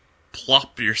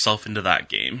plop yourself into that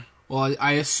game? Well,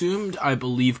 I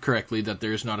believe correctly that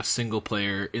there's not a single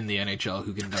player in the NHL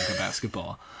who can dunk a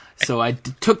basketball. So I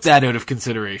took that out of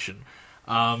consideration.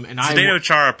 Zdeno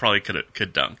Chara probably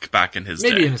could dunk back in his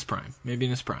day. Maybe in his prime. In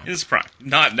his prime.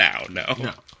 Not now, no.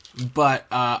 But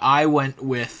I went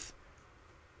with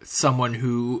someone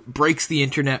who breaks the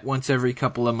internet once every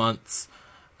couple of months.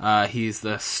 He's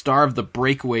the star of the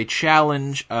Breakaway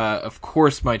Challenge. Of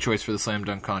course, my choice for the Slam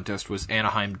Dunk Contest was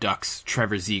Anaheim Ducks'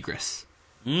 Trevor Zegras.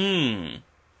 The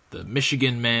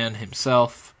Michigan man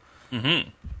himself. Mm-hmm.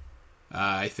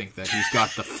 I think that he's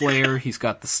got the flair, he's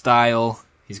got the style,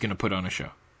 he's going to put on a show.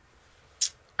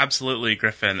 Absolutely,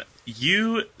 Griffin.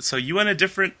 You went a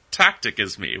different tactic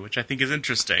as me, which I think is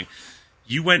interesting.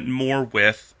 You went more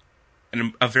with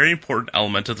a very important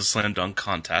element of the Slam Dunk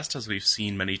Contest, as we've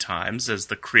seen many times, as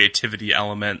the creativity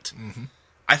element. Mm-hmm.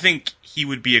 I think he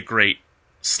would be a great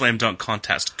Slam Dunk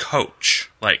Contest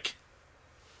coach.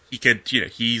 He could,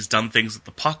 he's done things with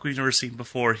the puck we've never seen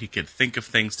before. He could think of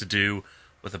things to do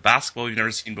with a basketball we've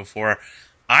never seen before.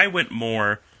 I went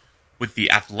more with the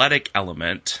athletic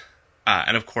element,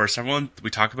 And of course, we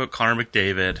talk about Connor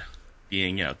McDavid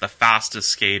being, the fastest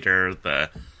skater, the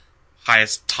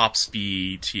highest top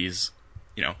speed. He's,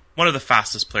 one of the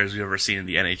fastest players we've ever seen in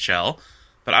the NHL.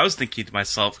 But I was thinking to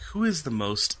myself, who is the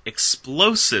most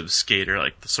explosive skater?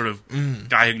 Like the sort of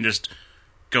guy who can just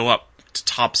go up to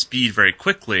top speed very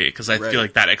quickly. Because I feel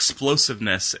like that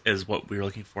explosiveness is what we were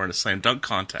looking for in a slam dunk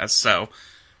contest. So,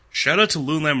 shout out to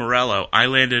Lou Lamoriello. I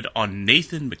landed on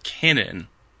Nathan MacKinnon.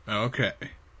 Okay.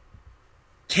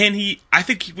 Can he? I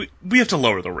think we have to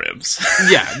lower the rims.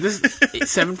 Yeah, this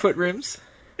 7-foot rims.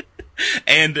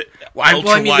 And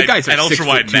ultra wide, the guys are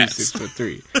 6'2", nets.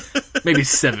 6'3". Maybe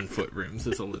 7-foot rims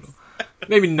is a little.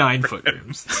 Maybe 9-foot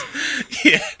rims.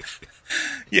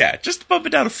 Yeah, just bump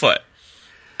it down a foot.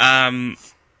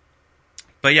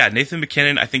 But yeah, Nathan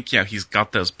MacKinnon, I think he's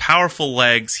got those powerful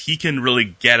legs. He can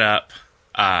really get up.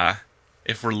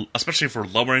 Especially if we're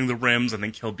lowering the rims, I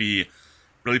think he'll be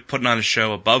really putting on a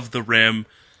show above the rim.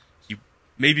 He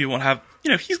maybe won't have,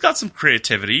 he's got some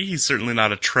creativity. He's certainly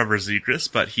not a Trevor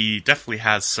Zegras, but he definitely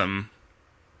has some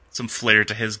flair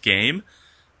to his game.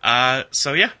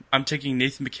 So yeah, I'm taking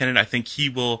Nathan MacKinnon. I think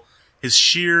his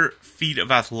sheer feat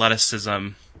of athleticism,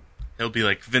 he'll be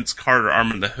like Vince Carter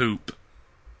arming the hoop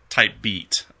type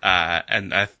beat.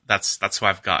 And that's who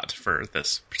I've got for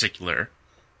this particular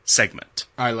segment.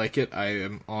 I like it. I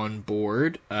am on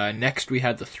board. Next, we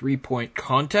had the 3-point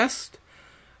contest.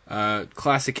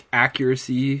 Classic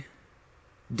accuracy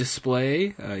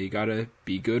display. You gotta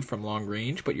be good from long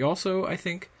range, but you also, I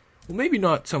think, well, maybe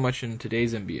not so much in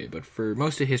today's NBA, but for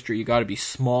most of history, you gotta be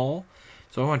small.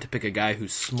 So I wanted to pick a guy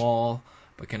who's small,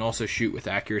 but can also shoot with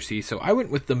accuracy. So I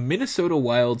went with the Minnesota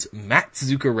Wild's Matt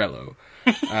Zuccarello.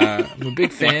 I'm a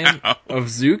big fan of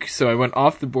Zook, so I went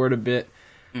off the board a bit.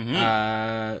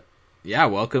 Mm-hmm.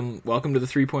 Welcome to the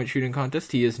 3-point shooting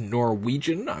contest. He is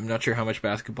Norwegian. I'm not sure how much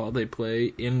basketball they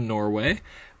play in Norway,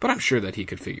 but I'm sure that he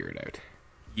could figure it out.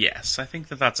 Yes, I think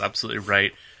that's absolutely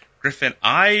right. Griffin,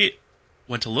 I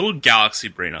went a little galaxy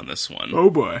brain on this one. Oh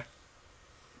boy.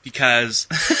 Because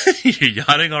you're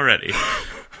yawning already.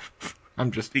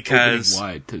 I'm just opening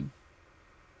wide to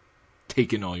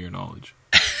take in all your knowledge.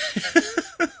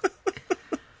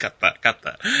 Got that.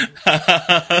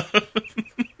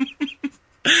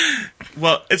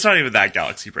 Well, it's not even that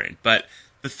galaxy brain, but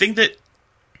the thing that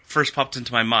first popped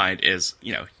into my mind is,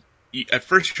 at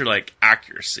first you're like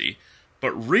accuracy,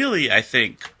 but really I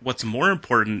think what's more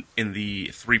important in the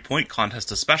 3-point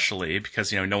contest especially,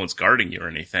 because, no one's guarding you or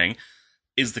anything,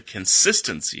 is the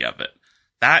consistency of it.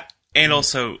 That, and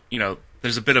also,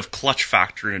 there's a bit of clutch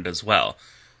factor in it as well.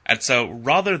 And so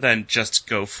rather than just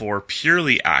go for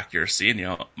purely accuracy,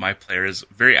 and my player is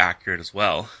very accurate as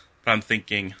well, but I'm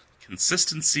thinking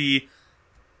consistency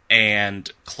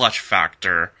and clutch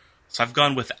factor. So I've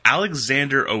gone with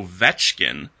Alexander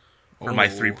Ovechkin for my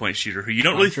 3-point shooter, who you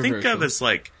don't really think of as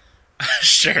like,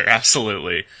 sure,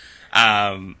 absolutely.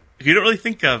 Who you don't really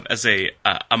think of as a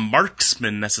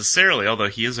marksman necessarily, although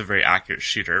he is a very accurate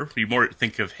shooter. You more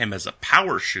think of him as a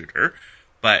power shooter,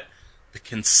 but the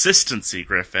consistency,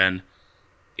 Griffin,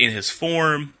 in his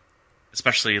form,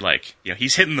 especially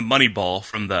he's hitting the money ball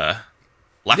from the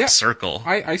left circle.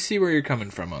 I see where you're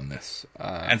coming from on this.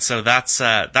 And so that's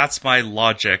my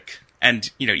logic.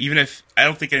 And, even if I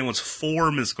don't think anyone's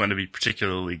form is going to be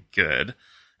particularly good.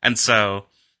 And so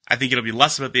I think it'll be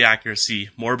less about the accuracy,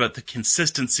 more about the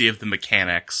consistency of the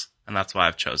mechanics. And that's why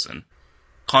I've chosen,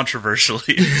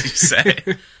 controversially, as you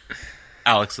say,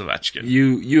 Alex Ovechkin.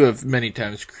 You have many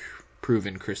times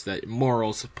proven, Chris, that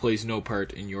morals plays no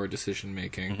part in your decision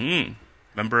making. Mm-hmm.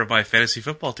 Member of my fantasy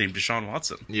football team, Deshaun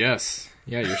Watson. Yes.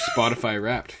 Yeah, your Spotify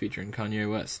Wrapped featuring Kanye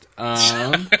West.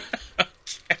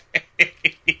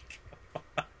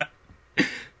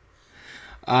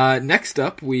 Next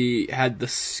up, we had the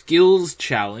Skills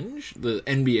Challenge, the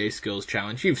NBA Skills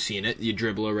Challenge. You've seen it. You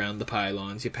dribble around the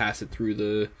pylons, you pass it through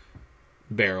the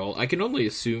barrel. I can only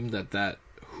assume that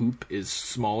hoop is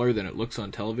smaller than it looks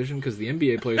on television, because the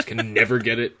NBA players can never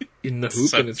get it in the hoop,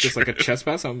 so and it's just like a chest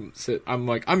pass.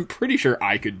 I'm pretty sure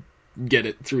I could get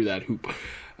it through that hoop.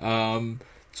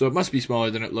 So it must be smaller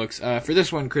than it looks. For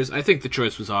this one, Chris, I think the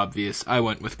choice was obvious. I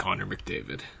went with Connor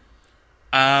McDavid.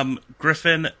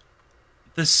 Griffin,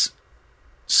 this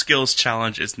skills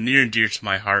challenge is near and dear to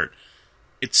my heart.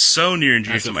 It's so near and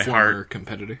dear to my heart. As a former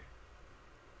competitor?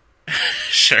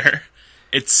 Sure.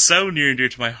 It's so near and dear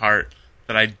to my heart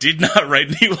that I did not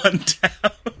write anyone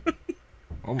down.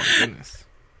 Oh my goodness.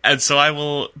 And so I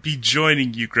will be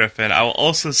joining you, Griffin. I will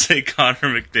also say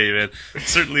Connor McDavid,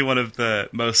 certainly one of the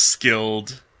most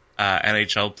skilled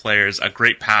NHL players, a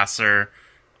great passer,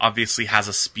 obviously has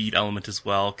a speed element as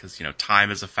well, because,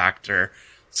 time is a factor.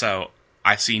 So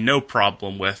I see no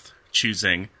problem with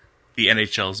choosing the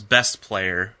NHL's best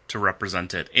player to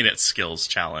represent it in its skills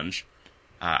challenge.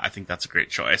 I think that's a great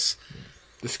choice.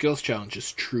 The skills challenge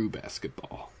is true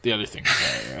basketball. The other things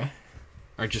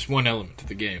are just one element of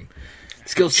the game.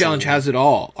 Skills challenge has it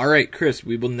all. All right, Chris,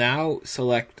 we will now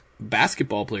select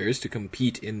basketball players to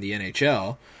compete in the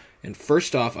NHL. And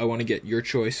first off, I want to get your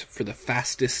choice for the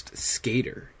fastest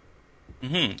skater.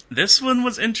 This one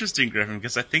was interesting, Griffin,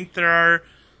 because I think there are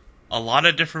a lot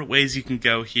of different ways you can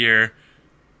go here.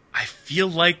 I feel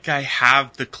like I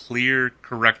have the clear,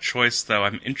 correct choice, though.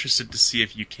 I'm interested to see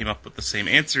if you came up with the same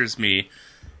answer as me.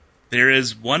 There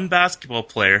is one basketball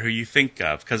player who you think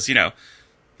of, because, you know,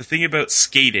 the thing about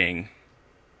skating,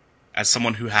 as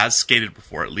someone who has skated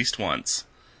before at least once,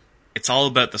 it's all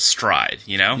about the stride,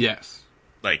 you know? Yes.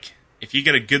 Like, if you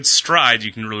get a good stride,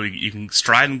 you can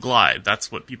stride and glide. That's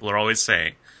what people are always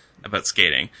saying about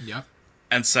skating. Yep.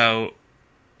 And so,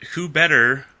 who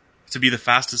better to be the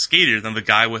fastest skater than the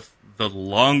guy with the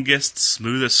longest,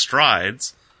 smoothest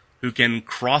strides, who can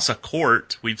cross a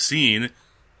court, we've seen,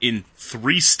 in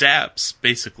 3 steps,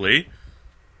 basically.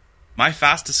 My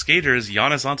fastest skater is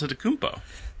Giannis Antetokounmpo.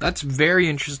 That's very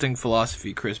interesting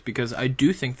philosophy, Chris, because I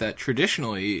do think that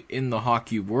traditionally in the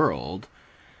hockey world,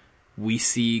 we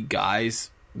see guys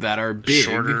that are big,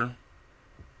 shorter,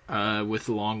 with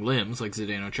long limbs, like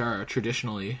Zdeno Chara,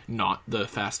 traditionally not the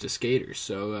fastest skaters.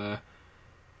 So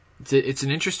it's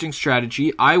an interesting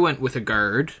strategy. I went with a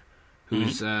guard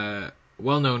who's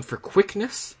well known for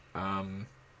quickness, and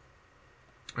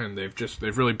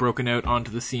they've really broken out onto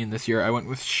the scene this year. I went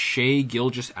with Shai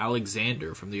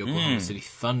Gilgeous-Alexander from the Oklahoma City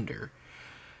Thunder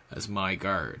as my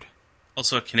guard.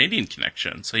 Also a Canadian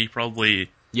connection, so he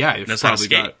probably it's probably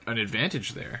got an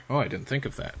advantage there. Oh, I didn't think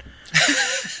of that.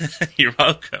 You're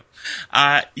welcome.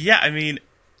 I mean,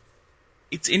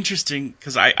 it's interesting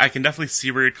because I can definitely see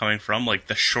where you're coming from. Like,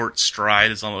 the short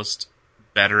stride is almost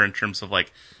better in terms of,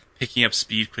 like, picking up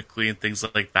speed quickly and things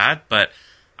like that. But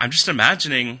I'm just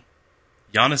imagining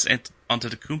Giannis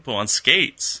Antetokounmpo on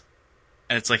skates,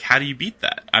 and it's like, how do you beat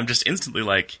that? I'm just instantly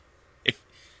like,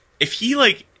 if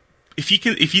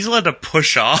he's allowed to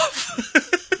push off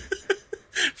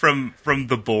from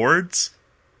the boards,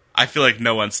 I feel like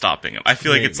no one's stopping him. I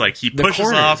feel like it's like he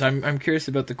pushes off. I'm curious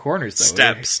about the corners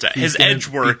though. Step. His edge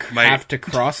work might have to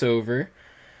cross over.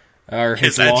 Or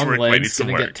his long legs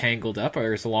going to get tangled up,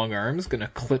 or his long arms going to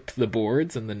clip the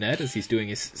boards and the net as he's doing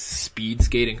his speed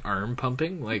skating arm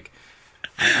pumping. Like,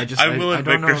 I will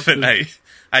admit, Griffin,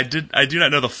 I do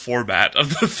not know the format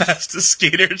of the fastest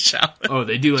skater challenge. Oh,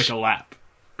 they do like a lap.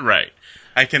 Right.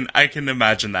 I can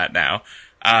imagine that now.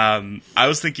 I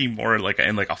was thinking more in like a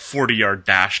 40-yard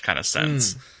dash kind of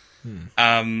sense.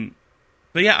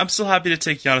 But yeah, I'm still happy to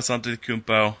take Giannis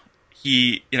Antetokounmpo.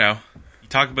 You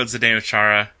talk about Zdeno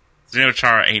Chara. Zdeno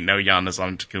Chara ain't no Giannis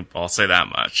Antetokounmpo, I'll say that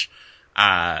much.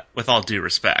 With all due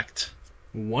respect.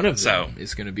 One of them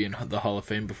is going to be in the Hall of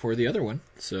Fame before the other one.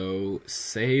 So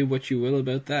say what you will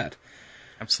about that.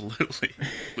 Absolutely.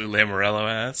 Lou Lamoriello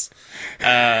ass.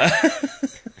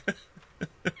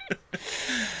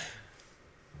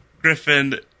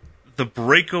 Griffin, the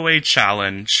breakaway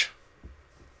challenge.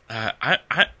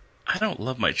 I don't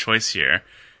love my choice here.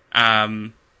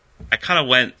 I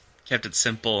kind of kept it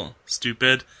simple,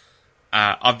 stupid.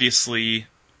 Obviously,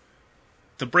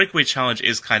 the breakaway challenge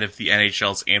is kind of the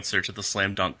NHL's answer to the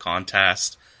slam dunk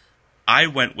contest. I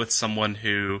went with someone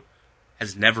who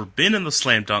has never been in the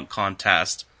slam dunk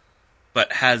contest,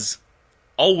 but has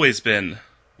always been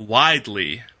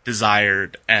widely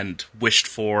desired and wished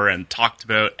for and talked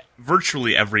about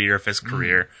virtually every year of his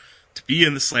career to be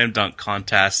in the slam dunk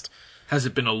contest. Has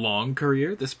it been a long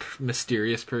career, this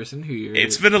mysterious person who you're...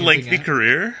 It's been a lengthy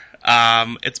career.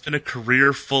 It's been a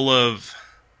career full of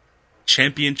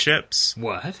championships.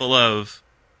 What? Full of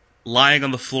lying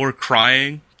on the floor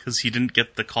crying because he didn't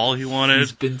get the call he wanted.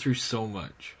 He's been through so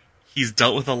much. He's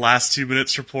dealt with the last 2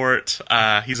 minutes report.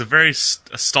 He's a very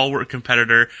stalwart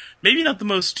competitor. Maybe not the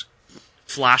most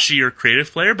flashy or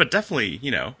creative player, but definitely,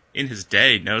 in his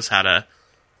day, knows how to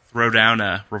throw down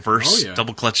a reverse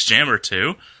double clutch jam or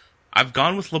two. I've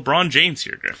gone with LeBron James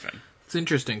here, Griffin. It's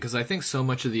interesting because I think so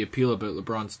much of the appeal about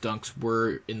LeBron's dunks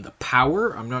were in the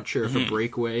power. I'm not sure if a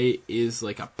breakaway is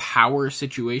like a power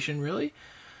situation, really.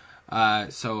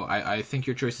 So I think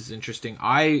your choice is interesting.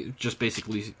 I just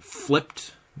basically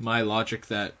flipped my logic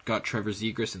that got Trevor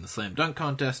Zegras in the slam dunk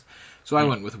contest. So I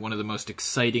went with one of the most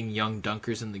exciting young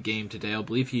dunkers in the game today.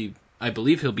 I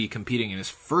believe he'll be competing in his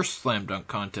first slam dunk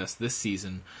contest this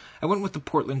season. I went with the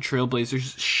Portland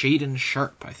Trailblazers' Shaedon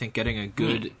Sharpe. I think getting a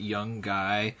good young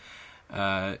guy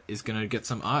is going to get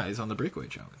some eyes on the breakaway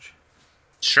challenge.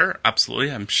 Sure,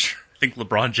 absolutely. I'm sure think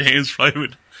LeBron James probably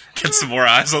would get some more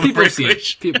eyes on the breakaway.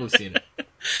 People have seen it.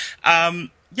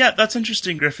 Yeah, that's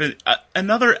interesting, Griffin.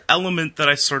 Another element that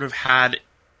I sort of had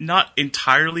not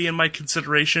entirely in my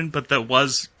consideration, but that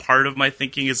was part of my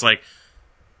thinking is like,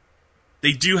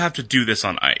 they do have to do this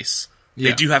on ice. Yeah.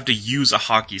 They do have to use a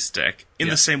hockey stick in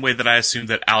the same way that I assume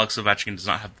that Alex Ovechkin does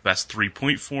not have the best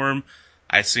 3-point form.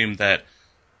 I assume that,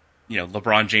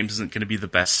 LeBron James isn't going to be the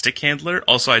best stick handler.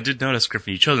 Also, I did notice,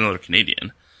 Griffin, you chose another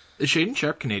Canadian. Is Shaden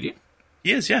Sharp Canadian?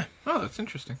 He is, yeah. Oh, that's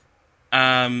interesting.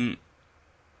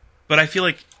 But I feel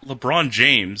like LeBron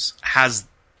James has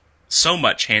so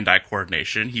much hand-eye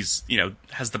coordination. He's,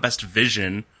 has the best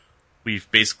vision we've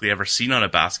basically ever seen on a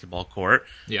basketball court.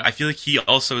 Yeah. I feel like he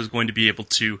also is going to be able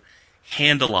to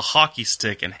handle a hockey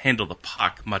stick and handle the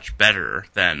puck much better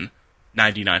than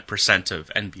 99% of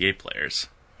NBA players.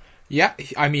 Yeah,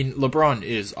 I mean, LeBron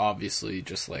is obviously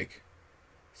just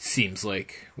seems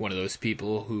like one of those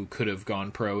people who could have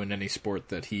gone pro in any sport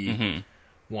that he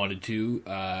wanted to.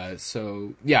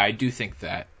 So, yeah, I do think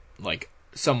that,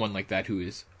 someone like that who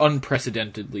is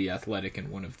unprecedentedly athletic and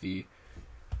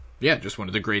just one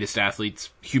of the greatest athletes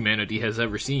humanity has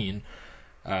ever seen,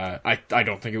 I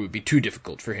don't think it would be too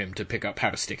difficult for him to pick up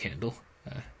how to stick handle.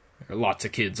 There are lots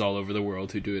of kids all over the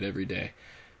world who do it every day.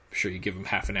 I'm sure you give him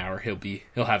half an hour,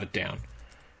 he'll have it down.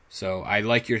 So I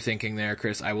like your thinking there,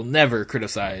 Chris. I will never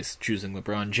criticize choosing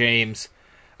LeBron James.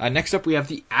 Next up, we have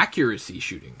the accuracy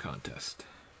shooting contest.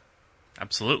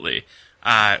 Absolutely.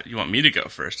 You want me to go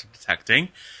first? I'm detecting.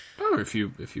 Oh, if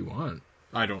you want.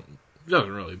 It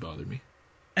doesn't really bother me.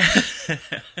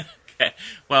 Okay.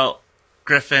 Well,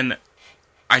 Griffin,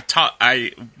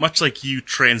 I much like you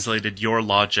translated your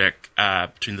logic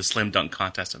between the slam dunk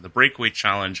contest and the breakaway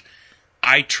challenge,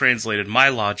 I translated my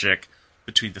logic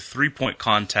between the 3-point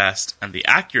contest and the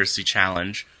accuracy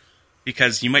challenge,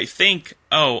 because you might think,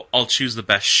 oh, I'll choose the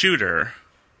best shooter,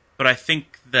 but I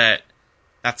think that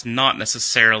that's not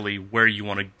necessarily where you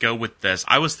want to go with this.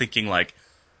 I was thinking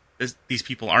these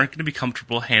people aren't going to be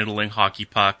comfortable handling hockey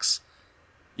pucks.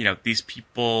 These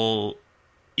people,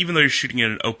 even though you're shooting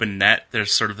in an open net,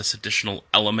 there's sort of this additional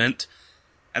element.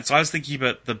 And so I was thinking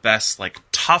about the best,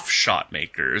 tough shot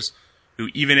makers, who,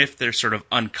 even if they're sort of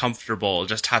uncomfortable,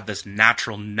 just have this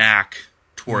natural knack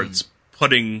towards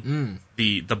putting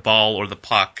the ball or the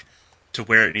puck to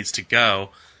where it needs to go.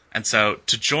 And so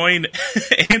to join,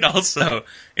 and also,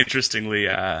 interestingly,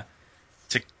 to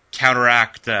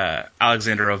counteract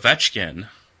Alexander Ovechkin,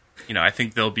 I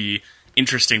think they'll be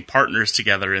interesting partners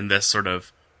together in this sort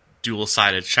of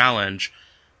dual-sided challenge.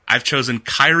 I've chosen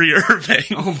Kyrie Irving.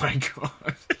 Oh my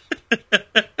god.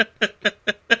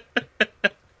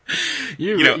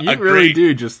 you really great,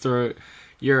 do just throw...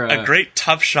 You're a great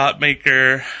tough shot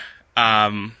maker.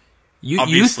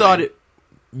 You thought it...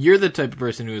 You're the type of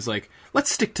person who is like, let's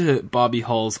stick to Bobby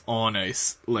Hull's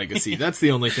on-ice legacy. That's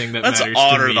the only thing that matters to me.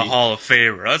 Let's honor the Hall of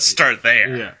Famer. Let's start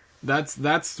there. Yeah.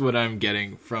 That's what I'm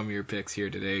getting from your picks here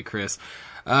today, Chris.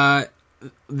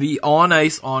 The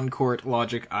on-ice, on-court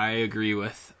logic, I agree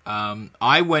with.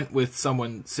 I went with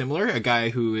someone similar, a guy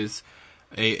who is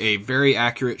a very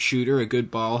accurate shooter, a good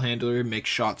ball handler, makes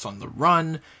shots on the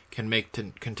run, can make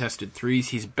contested threes.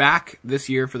 He's back this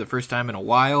year for the first time in a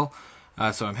while,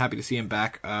 so I'm happy to see him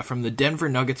back. From the Denver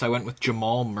Nuggets, I went with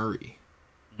Jamal Murray.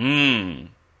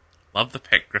 Love the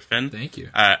pick, Griffin. Thank you.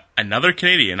 Another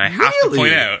Canadian, I have to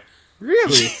point out.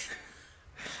 Really?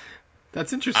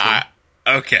 That's interesting.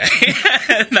 Okay.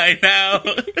 And I know.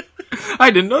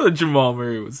 I didn't know that Jamal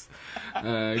Murray was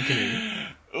Canadian.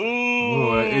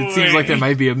 Ooh, it seems like there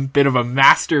might be a bit of a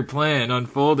master plan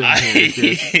unfolding here.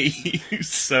 I hate you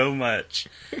so much.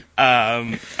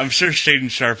 I'm sure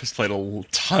Shaden Sharp has played a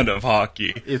ton of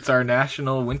hockey. It's our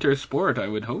national winter sport. I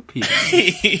would hope he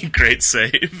does. Great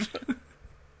save.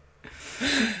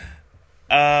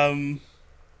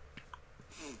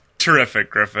 Terrific,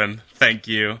 Griffin. Thank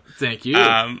you. Thank you.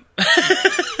 Got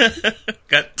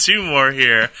two more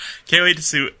here. Can't wait to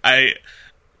see.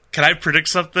 Can I predict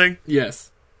something? Yes.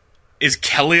 Is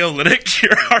Kelly Olynyk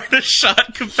your hardest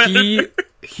shot competitor?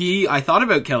 I thought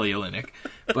about Kelly Olynyk,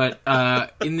 but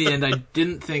in the end, I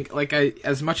didn't think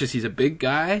as much as he's a big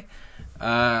guy.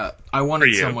 I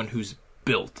wanted someone who's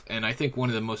built, and I think one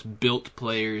of the most built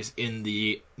players in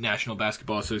the National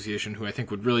Basketball Association, who I think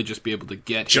would really just be able to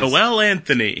get Joel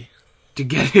Anthony to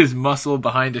get his muscle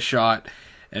behind a shot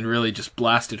and really just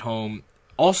blast it home.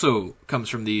 Also comes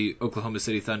from the Oklahoma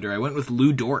City Thunder. I went with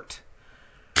Lou Dort.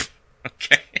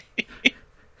 Okay.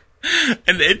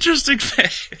 An interesting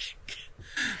pick.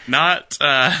 Not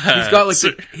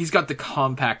he's got the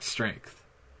compact strength.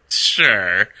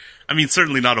 Sure. I mean,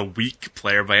 certainly not a weak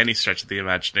player by any stretch of the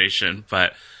imagination,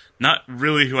 but not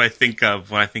really who I think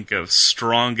of when I think of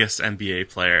strongest NBA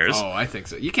players. Oh, I think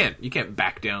so. You can't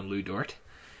back down Lou Dort.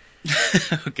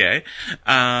 Okay.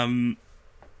 And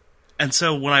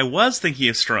so when I was thinking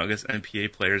of strongest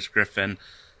NBA players, Griffin,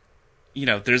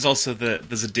 there's also the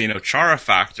Zdeno Chara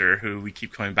factor, who we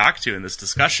keep coming back to in this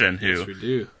discussion, who, Yes, we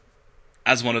do.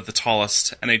 as one of the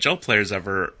tallest NHL players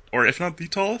ever, or if not the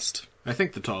tallest, I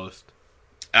think the tallest.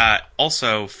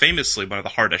 also famously one of the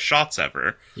hardest shots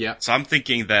ever. Yeah. So I'm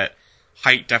thinking that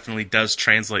height definitely does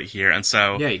translate here, and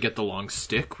so Yeah, you get the long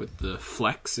stick with the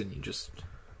flex, and you just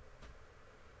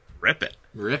rip it.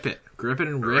 rip it. Grip it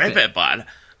and rip Rip it, bud.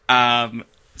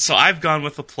 So I've gone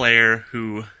with a player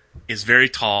who is very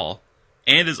tall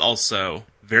and is also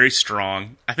very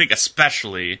strong. I think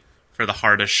especially for the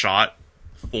hardest shot,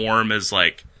 form is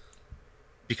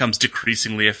becomes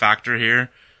decreasingly a factor here.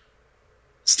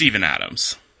 Steven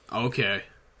Adams. Okay.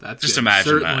 That's Just good.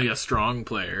 imagine Certainly that. a strong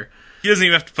player. He doesn't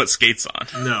even have to put skates on.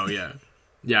 No, yeah.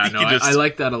 Yeah, no, can just- I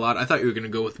like that a lot. I thought you were going to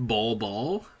go with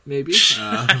Ball, maybe.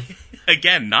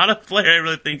 Again, not a player I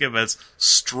really think of as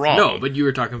strong. No, but you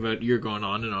were talking about, you're going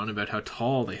on and on about how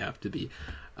tall they have to be.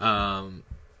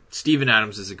 Steven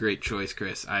Adams is a great choice,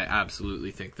 Chris. I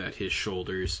absolutely think that his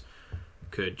shoulders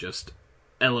could just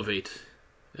elevate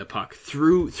a puck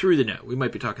through the net. We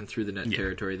might be talking through the net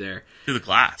territory there. through the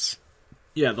glass.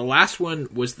 Yeah, the last one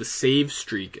was the save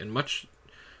streak, and much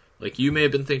like you may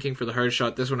have been thinking for the hard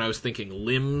shot, this one I was thinking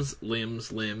limbs.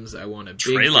 I want a big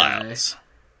Trey guy. Lyles.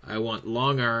 I want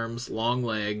long arms, long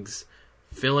legs,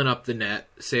 filling up the net,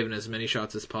 saving as many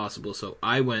shots as possible. So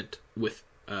I went with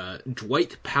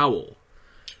Dwight Powell,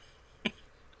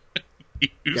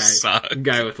 You suck.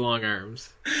 guy with long arms.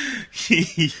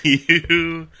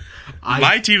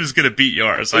 My team is going to beat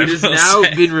yours. It has now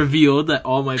been revealed that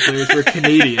all my players were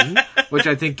Canadian, which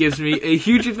I think gives me a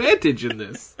huge advantage in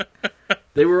this.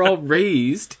 They were all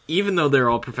raised, even though they're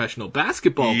all professional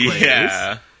basketball players,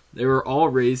 Yeah. they were all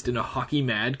raised in a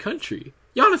hockey-mad country.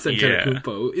 Giannis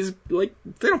Antetokounmpo is they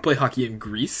don't play hockey in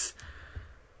Greece.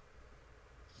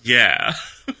 Yeah.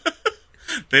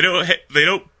 They don't they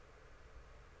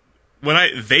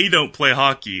don't play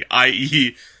hockey,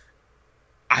 i.e.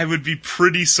 I would be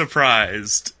pretty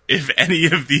surprised if any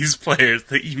of these players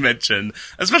that you mentioned,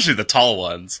 especially the tall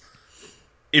ones,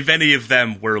 if any of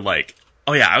them were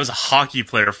oh yeah, I was a hockey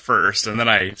player first, and then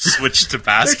I switched to There's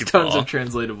basketball. tons of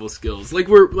translatable skills, like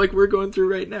we're going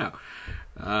through right now.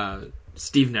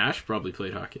 Steve Nash probably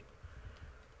played hockey.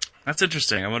 That's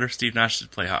interesting. I wonder if Steve Nash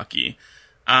did play hockey.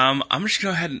 I'm just going to go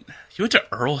ahead and... He went to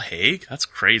Earl Hague? That's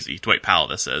crazy. Dwight Powell,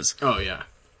 this is. Oh, yeah.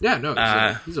 Yeah, no,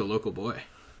 he's a local boy.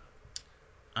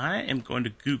 I am going to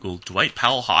Google Dwight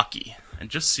Powell hockey and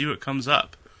just see what comes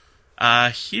up.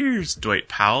 Here's Dwight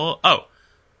Powell. Oh,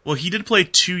 well, he did play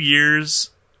 2 years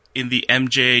in the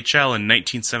MJHL in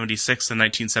 1976 and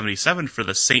 1977 for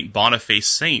the St. Boniface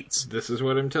Saints. This is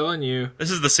what I'm telling you.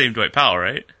 This is the same Dwight Powell,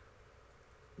 right?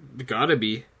 Gotta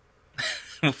be.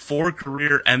 4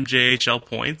 career MJHL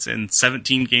points in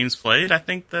 17 games played. I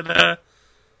think that,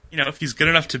 if he's good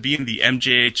enough to be in the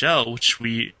MJHL, which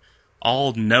we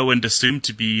all know and assume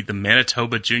to be the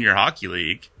Manitoba Junior Hockey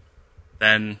League,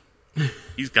 then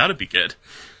he's got to be good.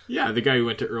 Yeah, the guy who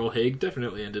went to Earl Hague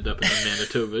definitely ended up in the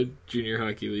Manitoba Junior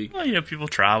Hockey League. Well, people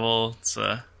travel. It's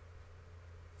a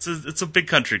big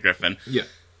country, Griffin. Yeah.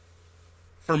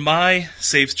 For my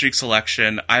save streak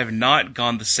selection, I have not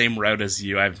gone the same route as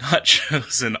you. I have not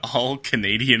chosen all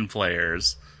Canadian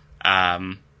players.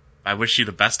 I wish you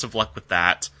the best of luck with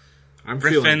that. I'm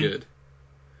Griffin, feeling good.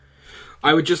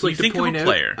 I would just like to think of point a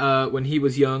player. out, when he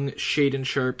was young, Shaden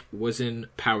Sharp was in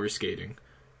power skating,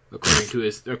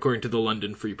 according to the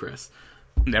London Free Press.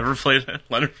 Never played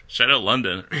London. Shout out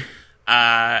London.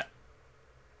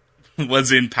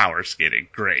 Was in power skating.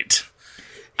 Great.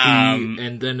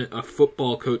 And then a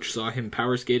football coach saw him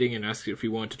power skating and asked if he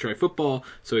wanted to try football,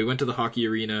 so he went to the hockey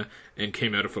arena and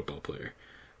came out a football player.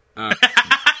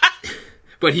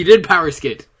 But he did power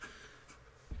skate,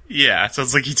 Yeah, it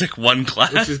sounds like he took one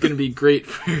class. which is going to be great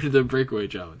for the breakaway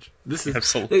challenge. This is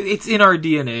Absolutely. It's in our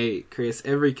DNA, Chris.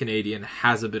 Every Canadian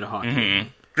has a bit of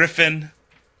hockey. Griffin,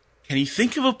 can you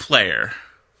think of a player?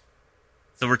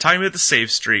 So we're talking about the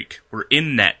save streak. We're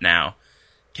in net now.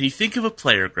 Can you think of a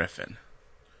player, Griffin,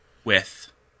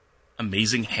 with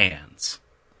amazing hands,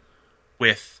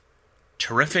 with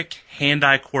terrific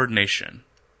hand-eye coordination,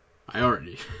 I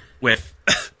already. with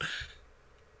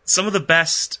some of the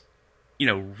best,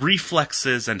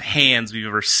 reflexes and hands we've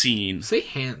ever seen Say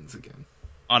hands again.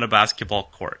 on a basketball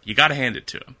court? You gotta hand it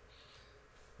to him.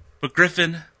 But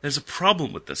Griffin, there's a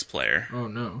problem with this player. Oh,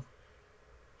 no.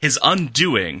 His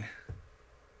undoing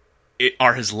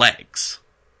are his legs.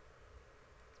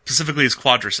 specifically his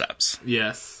quadriceps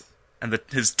Yes. and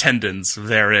his tendons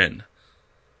therein.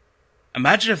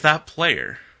 Imagine if that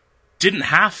player didn't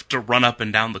have to run up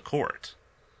and down the court.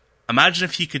 Imagine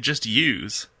if he could just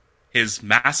use his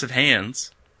massive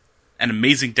hands and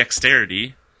amazing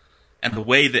dexterity and the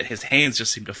way that his hands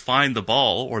just seem to find the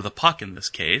ball, or the puck in this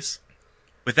case,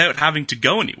 without having to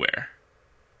go anywhere.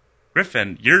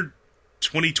 Griffin, your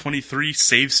 2023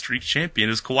 save streak champion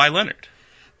is Kawhi Leonard.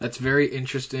 That's very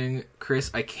interesting, Chris.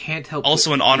 I can't help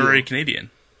Also an honorary Canadian.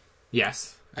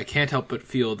 Yes. I can't help but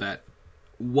feel that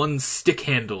one stick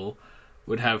handle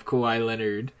would have Kawhi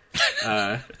Leonard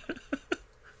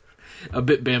a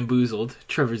bit bamboozled.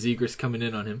 Trevor Zegras coming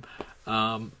in on him.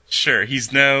 Sure,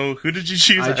 he's no... Who did you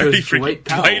choose? I chose Dwight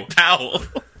Powell. Dwight Powell.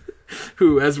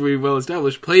 Who, as we well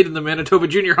established, played in the Manitoba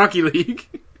Junior Hockey League.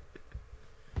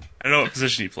 I don't know what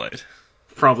position he played.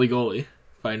 Probably goalie,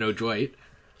 if I know Dwight.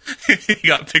 He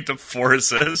got picked up 4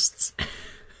 assists.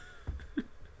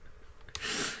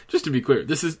 Just to be clear,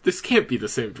 this can't be the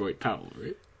same Dwight Powell,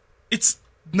 right? It's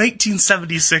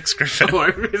 1976, Griffin. Oh,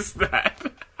 I missed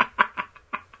that.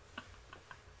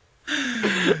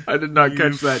 I did not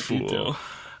catch that detail.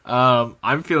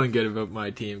 I'm feeling good about my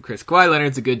team, Chris. Kawhi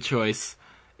Leonard's a good choice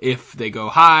if they go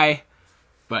high,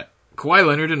 but Kawhi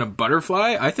Leonard in a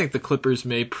butterfly, I think the Clippers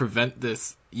may prevent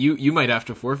this. You might have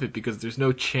to forfeit because there's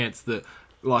no chance the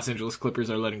Los Angeles Clippers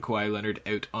are letting Kawhi Leonard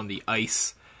out on the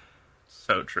ice.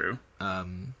 So true.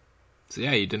 So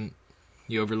yeah,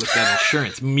 you overlooked that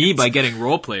insurance. Me by getting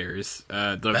role players.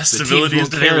 The teams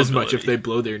won't care as much if they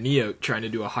blow their knee out trying to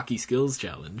do a hockey skills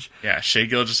challenge. Yeah, Shai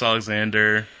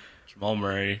Gilgeous-Alexander, Jamal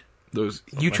Murray.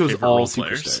 You chose all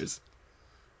superstars.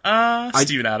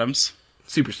 Steven Adams.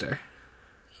 Superstar.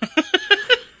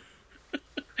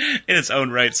 In its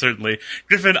own right, certainly.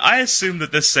 Griffin, I assume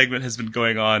that this segment has been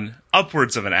going on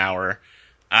upwards of an hour.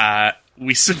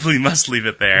 We simply must leave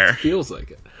it there. Feels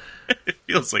like it. It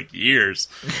feels like years.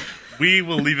 We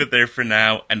will leave it there for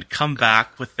now and come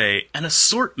back with an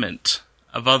assortment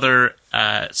of other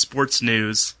sports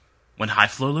news when High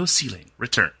Flow Low Ceiling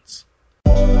returns.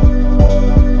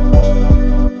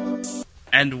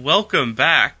 And welcome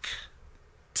back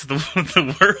to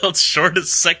the world's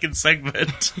shortest second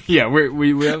segment. Yeah,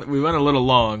 we went a little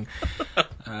long.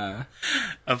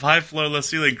 Of High Flow Low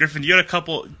Ceiling. Griffin, you had a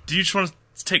couple. Do you just want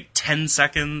to take 10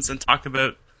 seconds and talk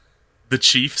about the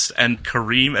Chiefs and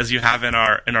Kareem as you have in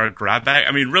our grab bag?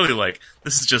 I mean, really,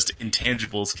 this is just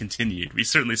intangibles continued. We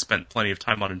certainly spent plenty of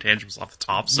time on intangibles off the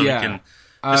top, so we can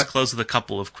just close with a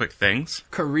couple of quick things.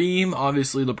 Kareem,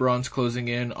 obviously LeBron's closing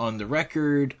in on the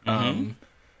record. Mm-hmm.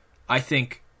 I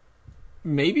think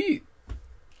maybe,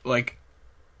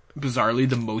 bizarrely,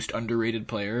 the most underrated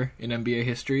player in NBA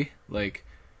history.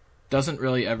 Doesn't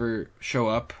really ever show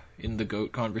up in the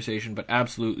GOAT conversation, but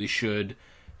absolutely should.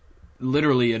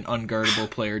 Literally an unguardable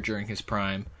player during his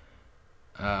prime.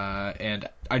 And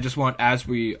I just want, as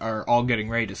we are all getting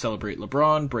ready to celebrate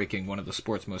LeBron breaking one of the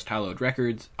sport's most hallowed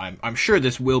records, I'm sure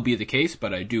this will be the case,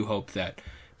 but I do hope that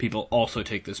people also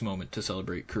take this moment to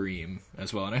celebrate Kareem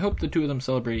as well. And I hope the two of them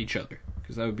celebrate each other,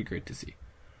 because that would be great to see.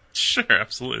 Sure,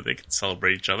 absolutely. They can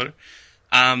celebrate each other.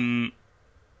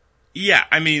 Yeah,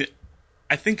 I mean,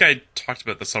 I think I talked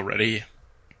about this already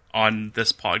on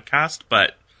this podcast,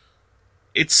 but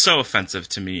it's so offensive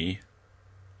to me,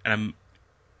 and I'm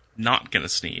not gonna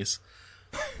sneeze.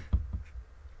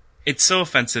 It's so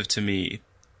offensive to me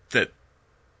that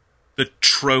the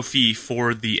trophy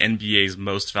for the NBA's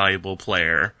most valuable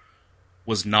player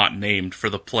was not named for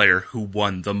the player who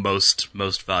won the most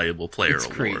valuable player it's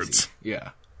awards. Crazy. Yeah.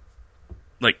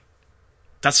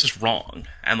 That's just wrong.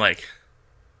 And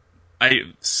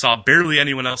I saw barely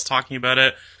anyone else talking about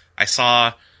it. I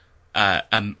saw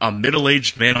a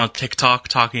middle-aged man on TikTok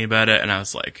talking about it, and I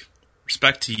was like,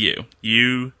 respect to you.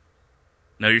 You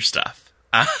know your stuff.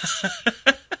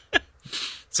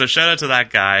 So shout out to that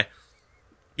guy.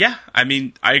 Yeah, I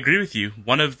mean, I agree with you.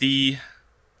 One of the...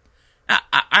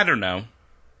 I don't know.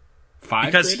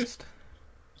 5 greatest?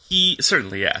 He...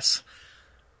 Certainly, yes.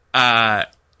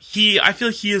 I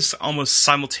feel he is almost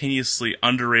simultaneously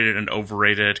underrated and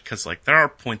overrated, because, there are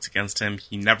points against him.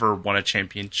 He never won a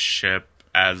championship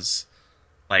as,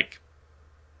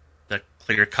 the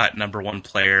clear-cut number one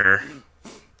player.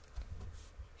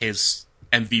 His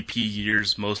MVP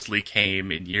years mostly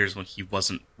came in years when he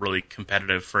wasn't really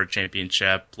competitive for a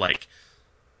championship. But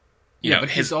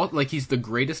he's the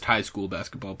greatest high school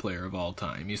basketball player of all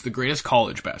time. He's the greatest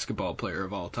college basketball player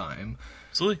of all time.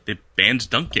 Absolutely. They banned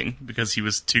dunking because he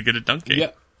was too good at dunking.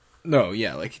 Yeah. No,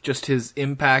 yeah, just his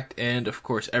impact and, of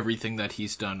course, everything that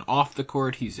he's done off the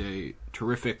court. He's a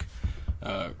terrific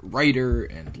writer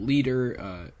and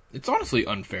leader. it's honestly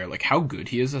unfair. Like, how good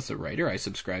he is as a writer. I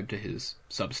subscribe to his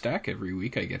Substack every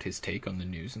week. I get his take on the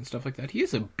news and stuff like that. He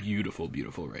is a beautiful,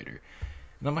 beautiful writer.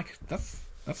 And I'm like,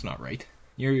 that's not right.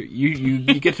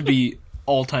 You get to be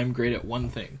all-time great at one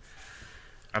thing.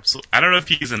 Absolutely. I don't know if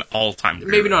he's an all-time great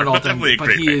Maybe not an writer, all-time, but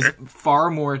he writer. is far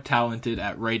more talented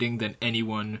at writing than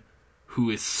anyone who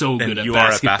is so Then good at you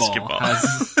are at basketball,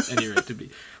 basketball. has any right to be.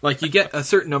 Like, you get a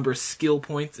certain number of skill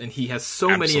points, and he has so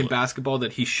many in Absolutely. basketball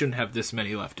that he shouldn't have this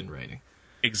many left in writing.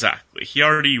 Exactly. He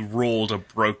already rolled a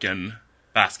broken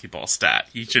basketball stat.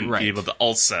 He shouldn't Right. be able to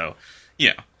also,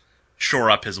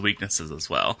 shore up his weaknesses as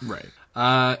well. Right.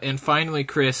 And finally,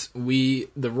 Chris, the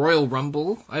Royal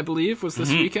Rumble, I believe, was this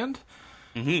weekend.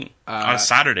 On a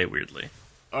Saturday, weirdly.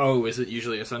 Oh, is it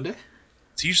usually a Sunday?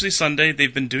 It's usually Sunday.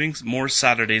 They've been doing more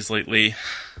Saturdays lately.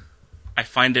 I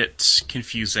find it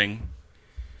confusing,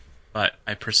 but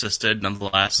I persisted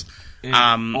nonetheless.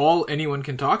 And all anyone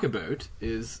can talk about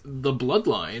is the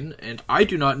Bloodline, and I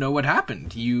do not know what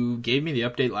happened. You gave me the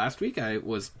update last week. I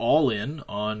was all in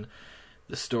on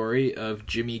the story of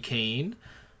Jimmy Kane.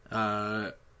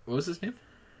 What was his name?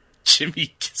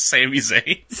 Sami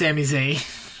Zayn. Sami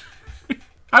Zayn.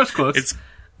 I was close.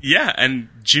 And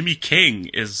Jimmy King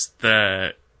is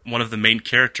one of the main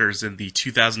characters in the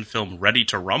 2000 film Ready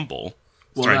to Rumble,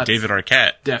 starring that's David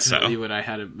Arquette. Definitely what I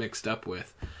had it mixed up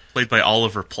with. Played by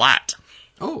Oliver Platt.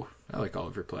 Oh, I like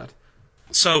Oliver Platt.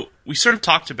 So we sort of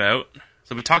talked about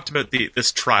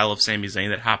this trial of Sami Zayn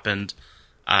that happened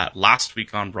last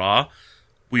week on Raw.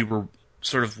 We were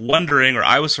sort of wondering, or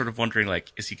I was sort of wondering,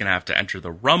 like, is he going to have to enter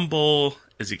the Rumble?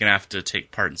 Is he going to have to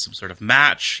take part in some sort of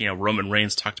match? Roman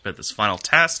Reigns talked about this final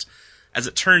test. As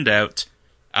it turned out,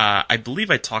 I believe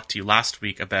I talked to you last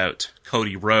week about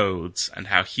Cody Rhodes and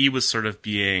how he was sort of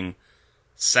being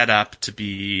set up to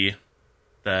be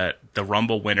the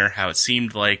Rumble winner, how it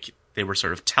seemed like they were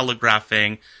sort of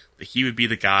telegraphing that he would be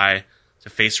the guy to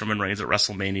face Roman Reigns at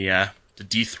WrestleMania, to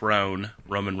dethrone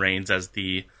Roman Reigns as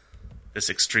this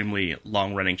extremely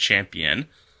long-running champion.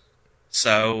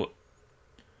 So,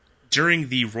 during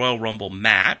the Royal Rumble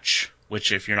match,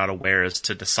 which, if you're not aware, is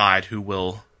to decide who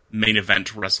will main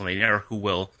event WrestleMania or who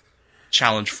will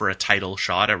challenge for a title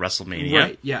shot at WrestleMania.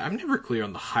 Right, yeah, I'm never clear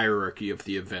on the hierarchy of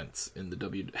the events in the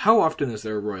W. How often is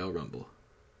there a Royal Rumble?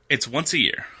 It's once a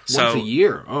year. Once a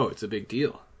year? Oh, it's a big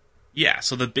deal. Yeah,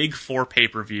 so the big 4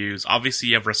 pay-per-views, obviously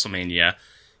you have WrestleMania.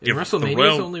 And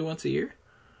WrestleMania is only once a year?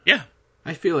 Yeah.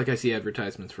 I feel like I see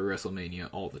advertisements for WrestleMania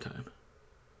all the time.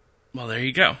 Well, there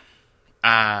you go.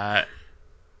 I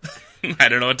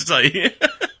don't know what to tell you.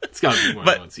 It's got to be more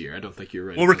than once a year. I don't think you're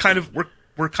right. Well,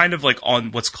 we're kind of like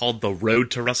on what's called the road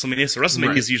to WrestleMania. So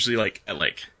WrestleMania is usually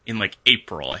in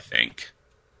April, I think.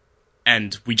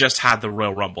 And we just had the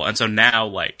Royal Rumble, and so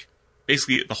now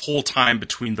basically the whole time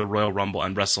between the Royal Rumble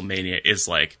and WrestleMania is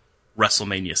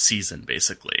WrestleMania season,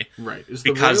 basically. Right. Is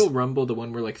the Royal Rumble the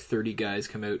one where 30 guys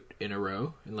come out in a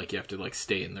row and you have to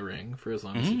stay in the ring for as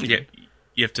long as you can? Yeah,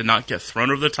 you have to not get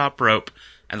thrown over the top rope,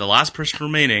 and the last person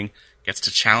remaining gets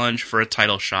to challenge for a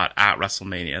title shot at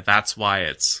WrestleMania. That's why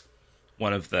it's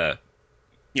one of the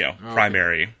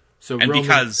primary. So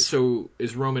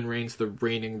is Roman Reigns the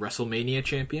reigning WrestleMania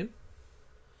champion?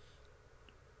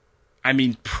 I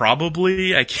mean, probably.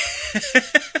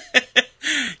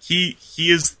 He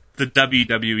is the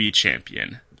WWE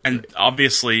champion, and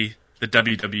obviously the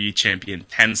WWE champion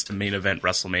tends to main event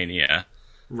WrestleMania.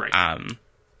 Right.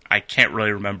 I can't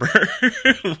really remember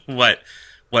what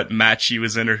match he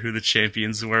was in or who the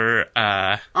champions were.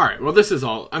 All right. Well, this is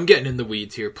all. I'm getting in the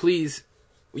weeds here. Please.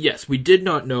 Yes, we did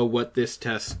not know what this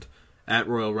test at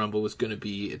Royal Rumble was going to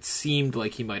be. It seemed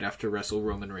like he might have to wrestle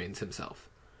Roman Reigns himself.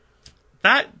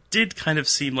 That did kind of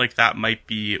seem like that might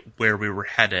be where we were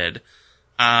headed.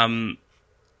 Sorry,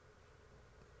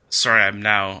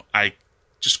 I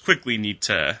just quickly need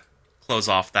to close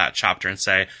off that chapter and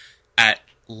say, at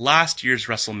last year's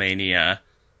WrestleMania,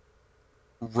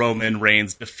 Roman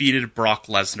Reigns defeated Brock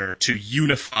Lesnar to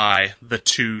unify the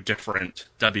 2 different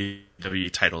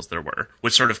WWE titles there were,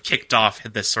 which sort of kicked off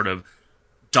this sort of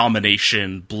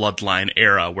domination bloodline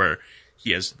era where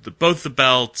he has both the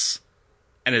belts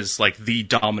and is the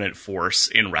dominant force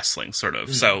in wrestling, sort of.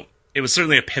 Mm. So it was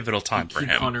certainly a pivotal time for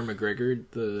him. Conor McGregor,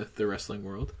 the wrestling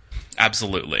world.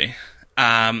 Absolutely.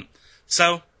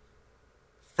 So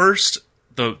first,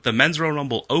 the Men's Royal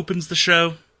Rumble opens the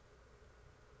show.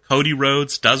 Cody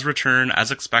Rhodes does return,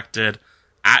 as expected,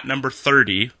 at number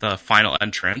 30, the final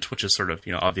entrant, which is sort of,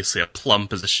 obviously a plum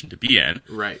position to be in.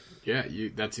 Right. Yeah,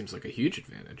 that seems like a huge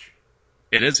advantage.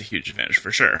 It is a huge advantage,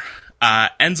 for sure.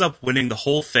 Ends up winning the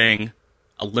whole thing,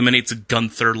 eliminates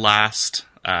Gunther last,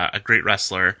 a great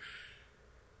wrestler.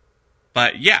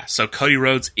 But yeah, so Cody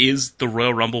Rhodes is the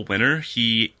Royal Rumble winner.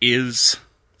 He is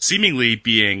seemingly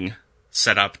being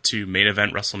set up to main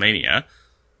event WrestleMania.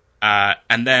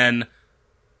 And then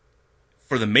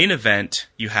for the main event,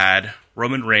 you had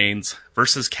Roman Reigns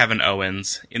versus Kevin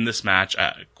Owens in this match.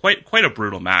 Quite a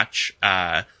brutal match.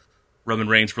 Roman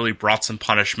Reigns really brought some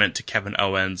punishment to Kevin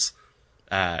Owens.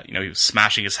 He was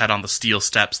smashing his head on the steel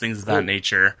steps, things of that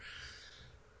nature.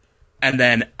 And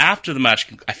then after the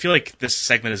match, I feel like this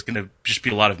segment is going to just be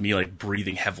a lot of me like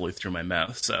breathing heavily through my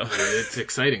mouth. So it's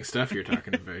exciting stuff you're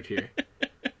talking about here.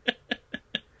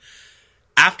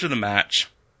 After the match,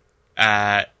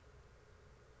 the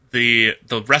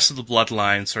rest of the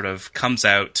bloodline sort of comes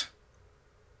out.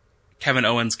 Kevin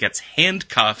Owens gets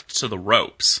handcuffed to the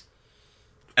ropes,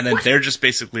 and then they're just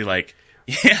basically like,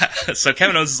 yeah. So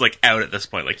Kevin Owens is like out at this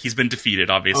point. Like he's been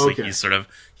defeated. Obviously, Okay.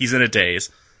 He's in a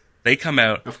daze. They come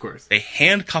out, Of course. they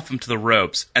handcuff him to the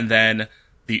ropes, and then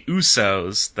the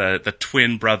Usos, the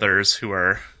twin brothers who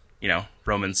are,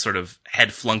 Roman's sort of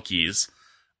head flunkies,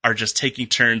 are just taking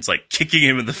turns, like, kicking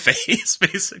him in the face,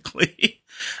 basically.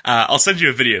 I'll send you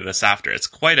a video of this after. It's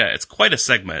quite a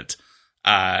segment.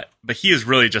 But he is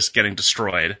really just getting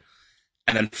destroyed.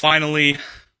 And then finally,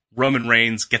 Roman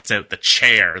Reigns gets out the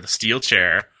chair, the steel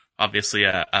chair, obviously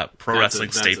a pro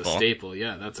wrestling staple. That's a staple,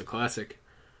 yeah, that's a classic.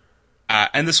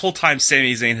 And this whole time,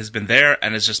 Sami Zayn has been there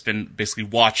and has just been basically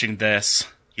watching this.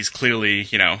 He's clearly,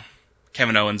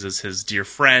 Kevin Owens is his dear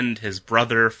friend, his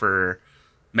brother for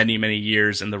many, many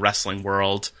years in the wrestling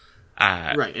world.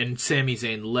 Right, and Sami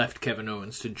Zayn left Kevin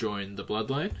Owens to join the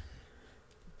Bloodline?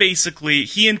 Basically,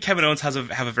 he and Kevin Owens have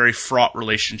a very fraught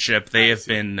relationship. They have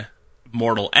been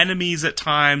mortal enemies at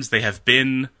times. They have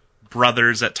been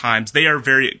brothers at times. They are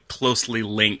very closely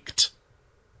linked.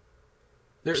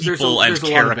 People and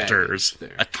characters,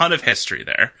 a ton of history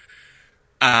there.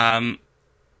 And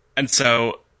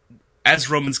so, as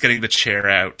Roman's getting the chair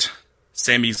out,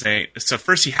 Sami Zayn, so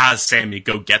first he has Sami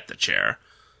go get the chair,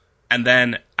 and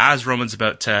then as Roman's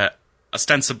about to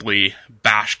ostensibly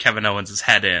bash Kevin Owens'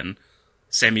 head in,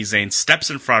 Sami Zayn steps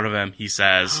in front of him, he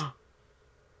says,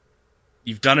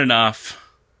 "You've done enough,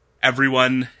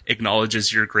 everyone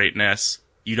acknowledges your greatness,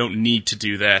 you don't need to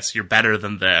do this, you're better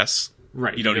than this."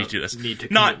 Right. You don't need to do this. Need to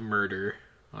commit murder.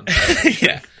 On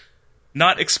yeah.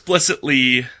 Not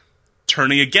explicitly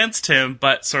turning against him,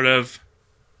 but sort of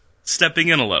stepping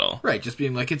in a little. Right, just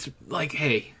being like, it's like,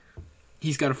 hey,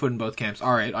 he's got a foot in both camps.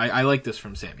 All right, I like this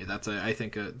from Sami. That's, I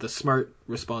think, the smart,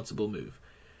 responsible move.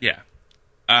 Yeah.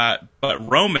 But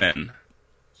Roman,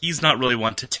 he's not really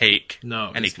one to take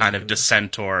any kind of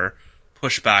dissent or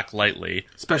pushback lightly.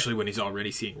 Especially when he's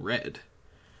already seeing red.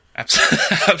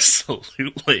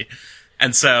 Absolutely.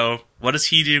 And so, what does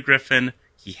he do, Griffin?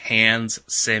 He hands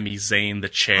Sami Zayn the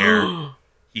chair.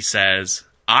 He says,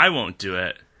 "I won't do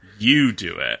it. You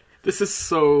do it." This is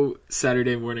so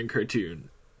Saturday morning cartoon.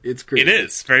 It's crazy. It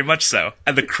is, very much so.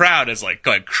 And the crowd is like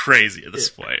going crazy at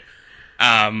this point.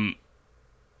 And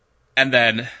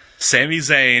then Sami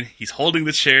Zayn, he's holding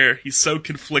the chair. He's so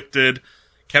conflicted.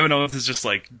 Kevin Owens is just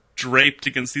like draped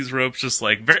against these ropes, just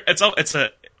like it's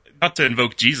a not to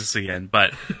invoke Jesus again,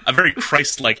 but a very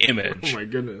Christ-like image. Oh my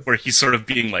goodness. Where he's sort of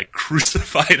being like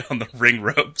crucified on the ring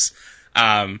ropes.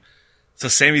 So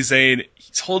Sami Zayn,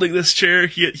 he's holding this chair.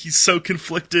 He's so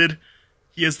conflicted.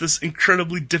 He has this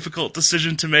incredibly difficult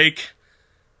decision to make.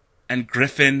 And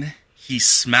Griffin, he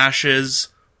smashes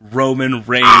Roman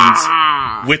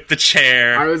Reigns with the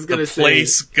chair. I was gonna say, the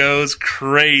place goes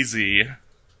crazy.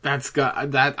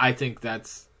 I think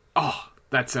that's,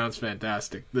 that sounds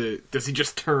fantastic. Does he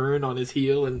just turn on his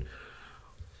heel and...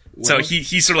 Well, so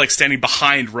he's sort of like standing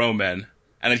behind Roman,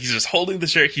 and then he's just holding the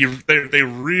chair. They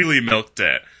really milked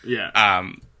it. Yeah.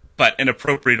 But an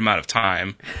appropriate amount of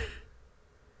time.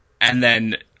 And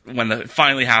then when it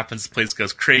finally happens, the place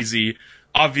goes crazy.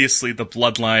 Obviously, the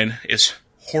Bloodline is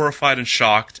horrified and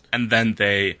shocked, and then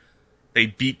they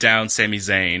beat down Sami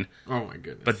Zayn. Oh my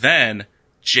goodness. But then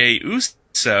Jey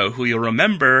Uso, who you'll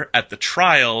remember at the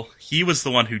trial, he was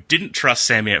the one who didn't trust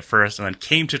Sami at first and then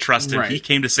came to trust him. Right. He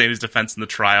came to Sami's defense in the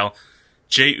trial.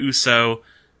 Jey Uso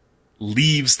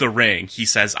leaves the ring. He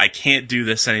says, "I can't do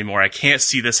this anymore. I can't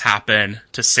see this happen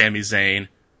to Sami Zayn.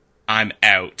 I'm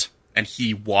out." And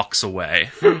he walks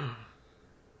away.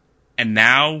 And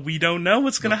now we don't know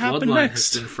what's going to happen Bloodline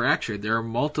next. has been fractured. There are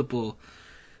multiple...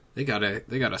 They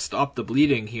gotta stop the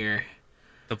bleeding here.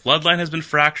 The bloodline has been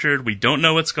fractured. We don't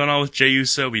know what's going on with Jey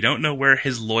Uso. We don't know where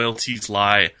his loyalties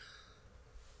lie.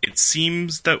 It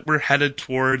seems that we're headed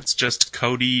towards just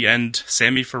Cody and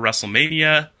Sami for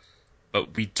WrestleMania,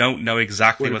 but we don't know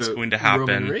exactly what's going to happen.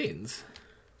 Roman Reigns?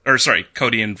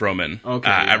 Cody and Roman yeah.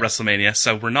 at WrestleMania.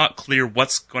 So we're not clear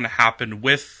what's going to happen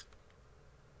with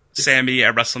Sami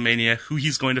at WrestleMania, who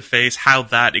he's going to face, how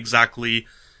that exactly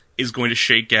is going to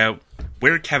shake out,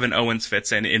 where Kevin Owens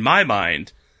fits in. In my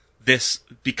mind,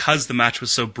 because the match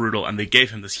was so brutal and they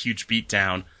gave him this huge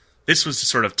beatdown, this was to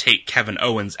sort of take Kevin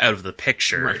Owens out of the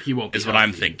picture, right, he won't be is what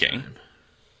I'm thinking.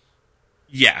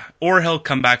 Yeah, or he'll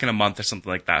come back in a month or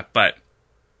something like that, but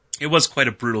it was quite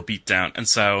a brutal beatdown, and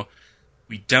so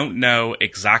we don't know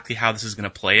exactly how this is going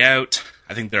to play out.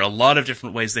 I think there are a lot of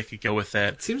different ways they could go with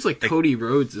it. It seems like Cody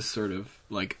Rhodes is sort of,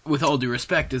 like, with all due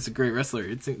respect, is a great wrestler.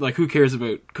 It's like, who cares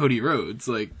about Cody Rhodes?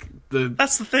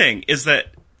 That's the thing, is that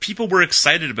people were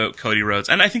excited about Cody Rhodes,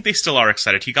 and I think they still are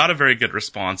excited. He got a very good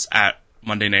response at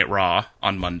Monday Night Raw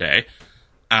on Monday.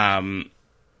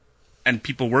 And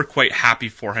people were quite happy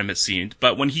for him, it seemed.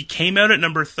 But when he came out at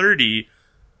number 30,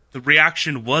 the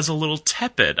reaction was a little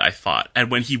tepid, I thought. And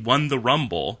when he won the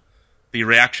Rumble, the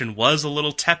reaction was a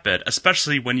little tepid,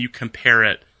 especially when you compare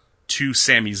it to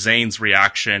Sami Zayn's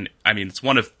reaction. I mean, it's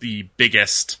one of the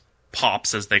biggest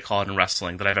pops, as they call it in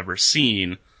wrestling, that I've ever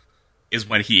seen, is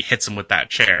when he hits him with that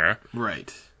chair.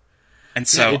 Right. And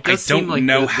so I don't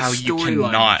know how you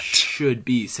cannot... should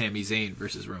be Sami Zayn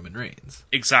versus Roman Reigns.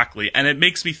 Exactly. And it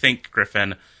makes me think,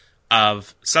 Griffin,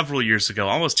 of several years ago,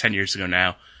 almost 10 years ago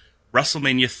now,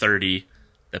 WrestleMania 30,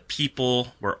 the people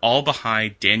were all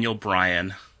behind Daniel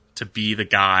Bryan to be the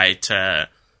guy to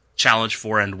challenge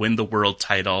for and win the world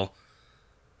title.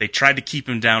 They tried to keep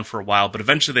him down for a while, but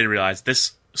eventually they realized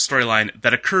this storyline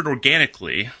that occurred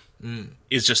organically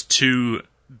is just too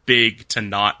big to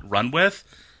not run with.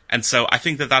 And so I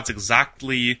think that that's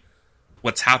exactly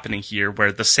what's happening here,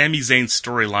 where the Sami Zayn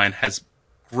storyline has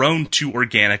grown too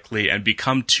organically and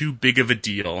become too big of a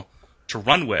deal to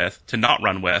not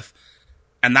run with.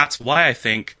 And that's why I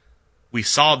think we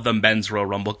saw the men's Royal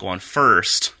Rumble go on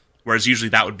first, whereas usually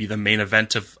that would be the main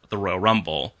event of the Royal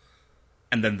Rumble.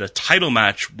 And then the title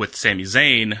match with Sami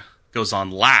Zayn goes on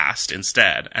last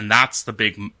instead. And that's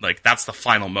that's the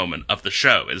final moment of the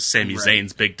show, is Sami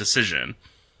Zayn's big decision.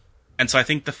 And so I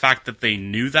think the fact that they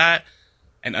knew that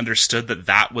and understood that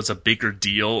that was a bigger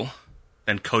deal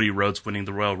than Cody Rhodes winning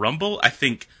the Royal Rumble, I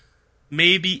think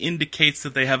maybe indicates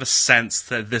that they have a sense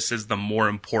that this is the more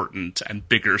important and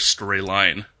bigger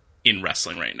storyline in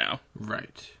wrestling right now.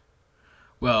 Right.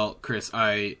 Well, Chris,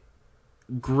 I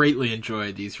greatly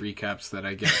enjoy these recaps that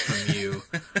I get from you.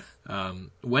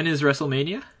 When is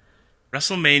WrestleMania?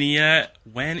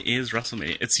 When is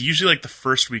WrestleMania? It's usually like the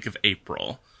first week of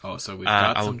April. Oh, so we've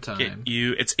got some time.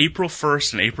 It's April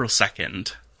 1st and April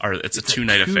 2nd. It's a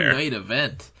two-night affair. Two-night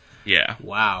event. Yeah.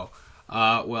 Wow.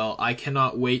 Well, I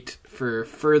cannot wait for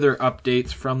further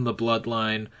updates from the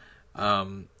Bloodline.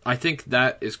 I think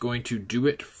that is going to do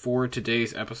it for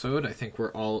today's episode. I think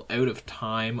we're all out of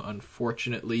time,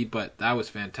 unfortunately, but that was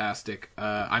fantastic.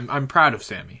 I'm proud of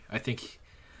Sami. I think,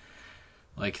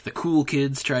 like, the cool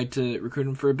kids tried to recruit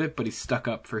him for a bit, but he stuck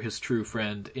up for his true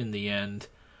friend in the end.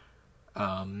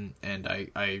 And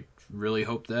I really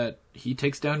hope that he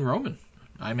takes down Roman.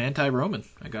 I'm anti-Roman,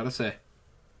 I gotta say.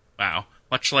 Wow.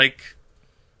 Much like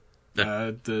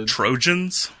the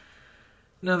Trojans?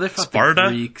 No, they fought Sparta? the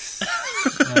Greeks.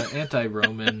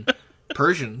 Anti-Roman.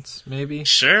 Persians, maybe.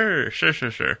 Sure.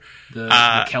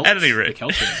 The Celts. At any rate. The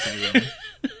Celts are anti-Roman.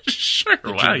 Sure,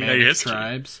 the wow, you know your history.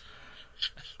 Tribes.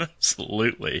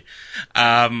 Absolutely.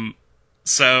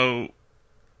 So,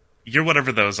 you're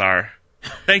whatever those are.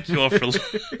 Thank you all for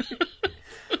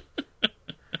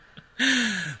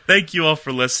Thank you all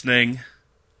for listening.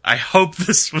 I hope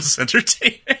this was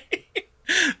entertaining.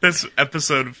 This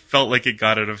episode felt like it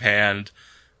got out of hand.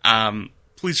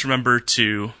 Please remember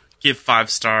to give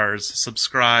 5 stars,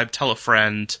 subscribe, tell a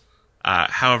friend,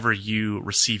 however you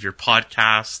receive your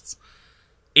podcasts.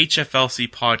 HFLC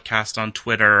Podcast on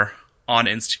Twitter, on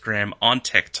Instagram, on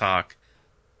TikTok.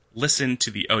 Listen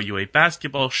to the OUA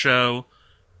Basketball Show.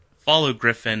 Follow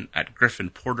Griffin at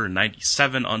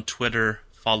GriffinPorter97 on Twitter.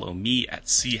 Follow me at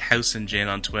CHousenJane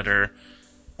on Twitter.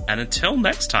 And until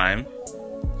next time,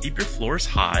 keep your floors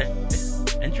high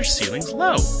and your ceilings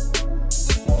low.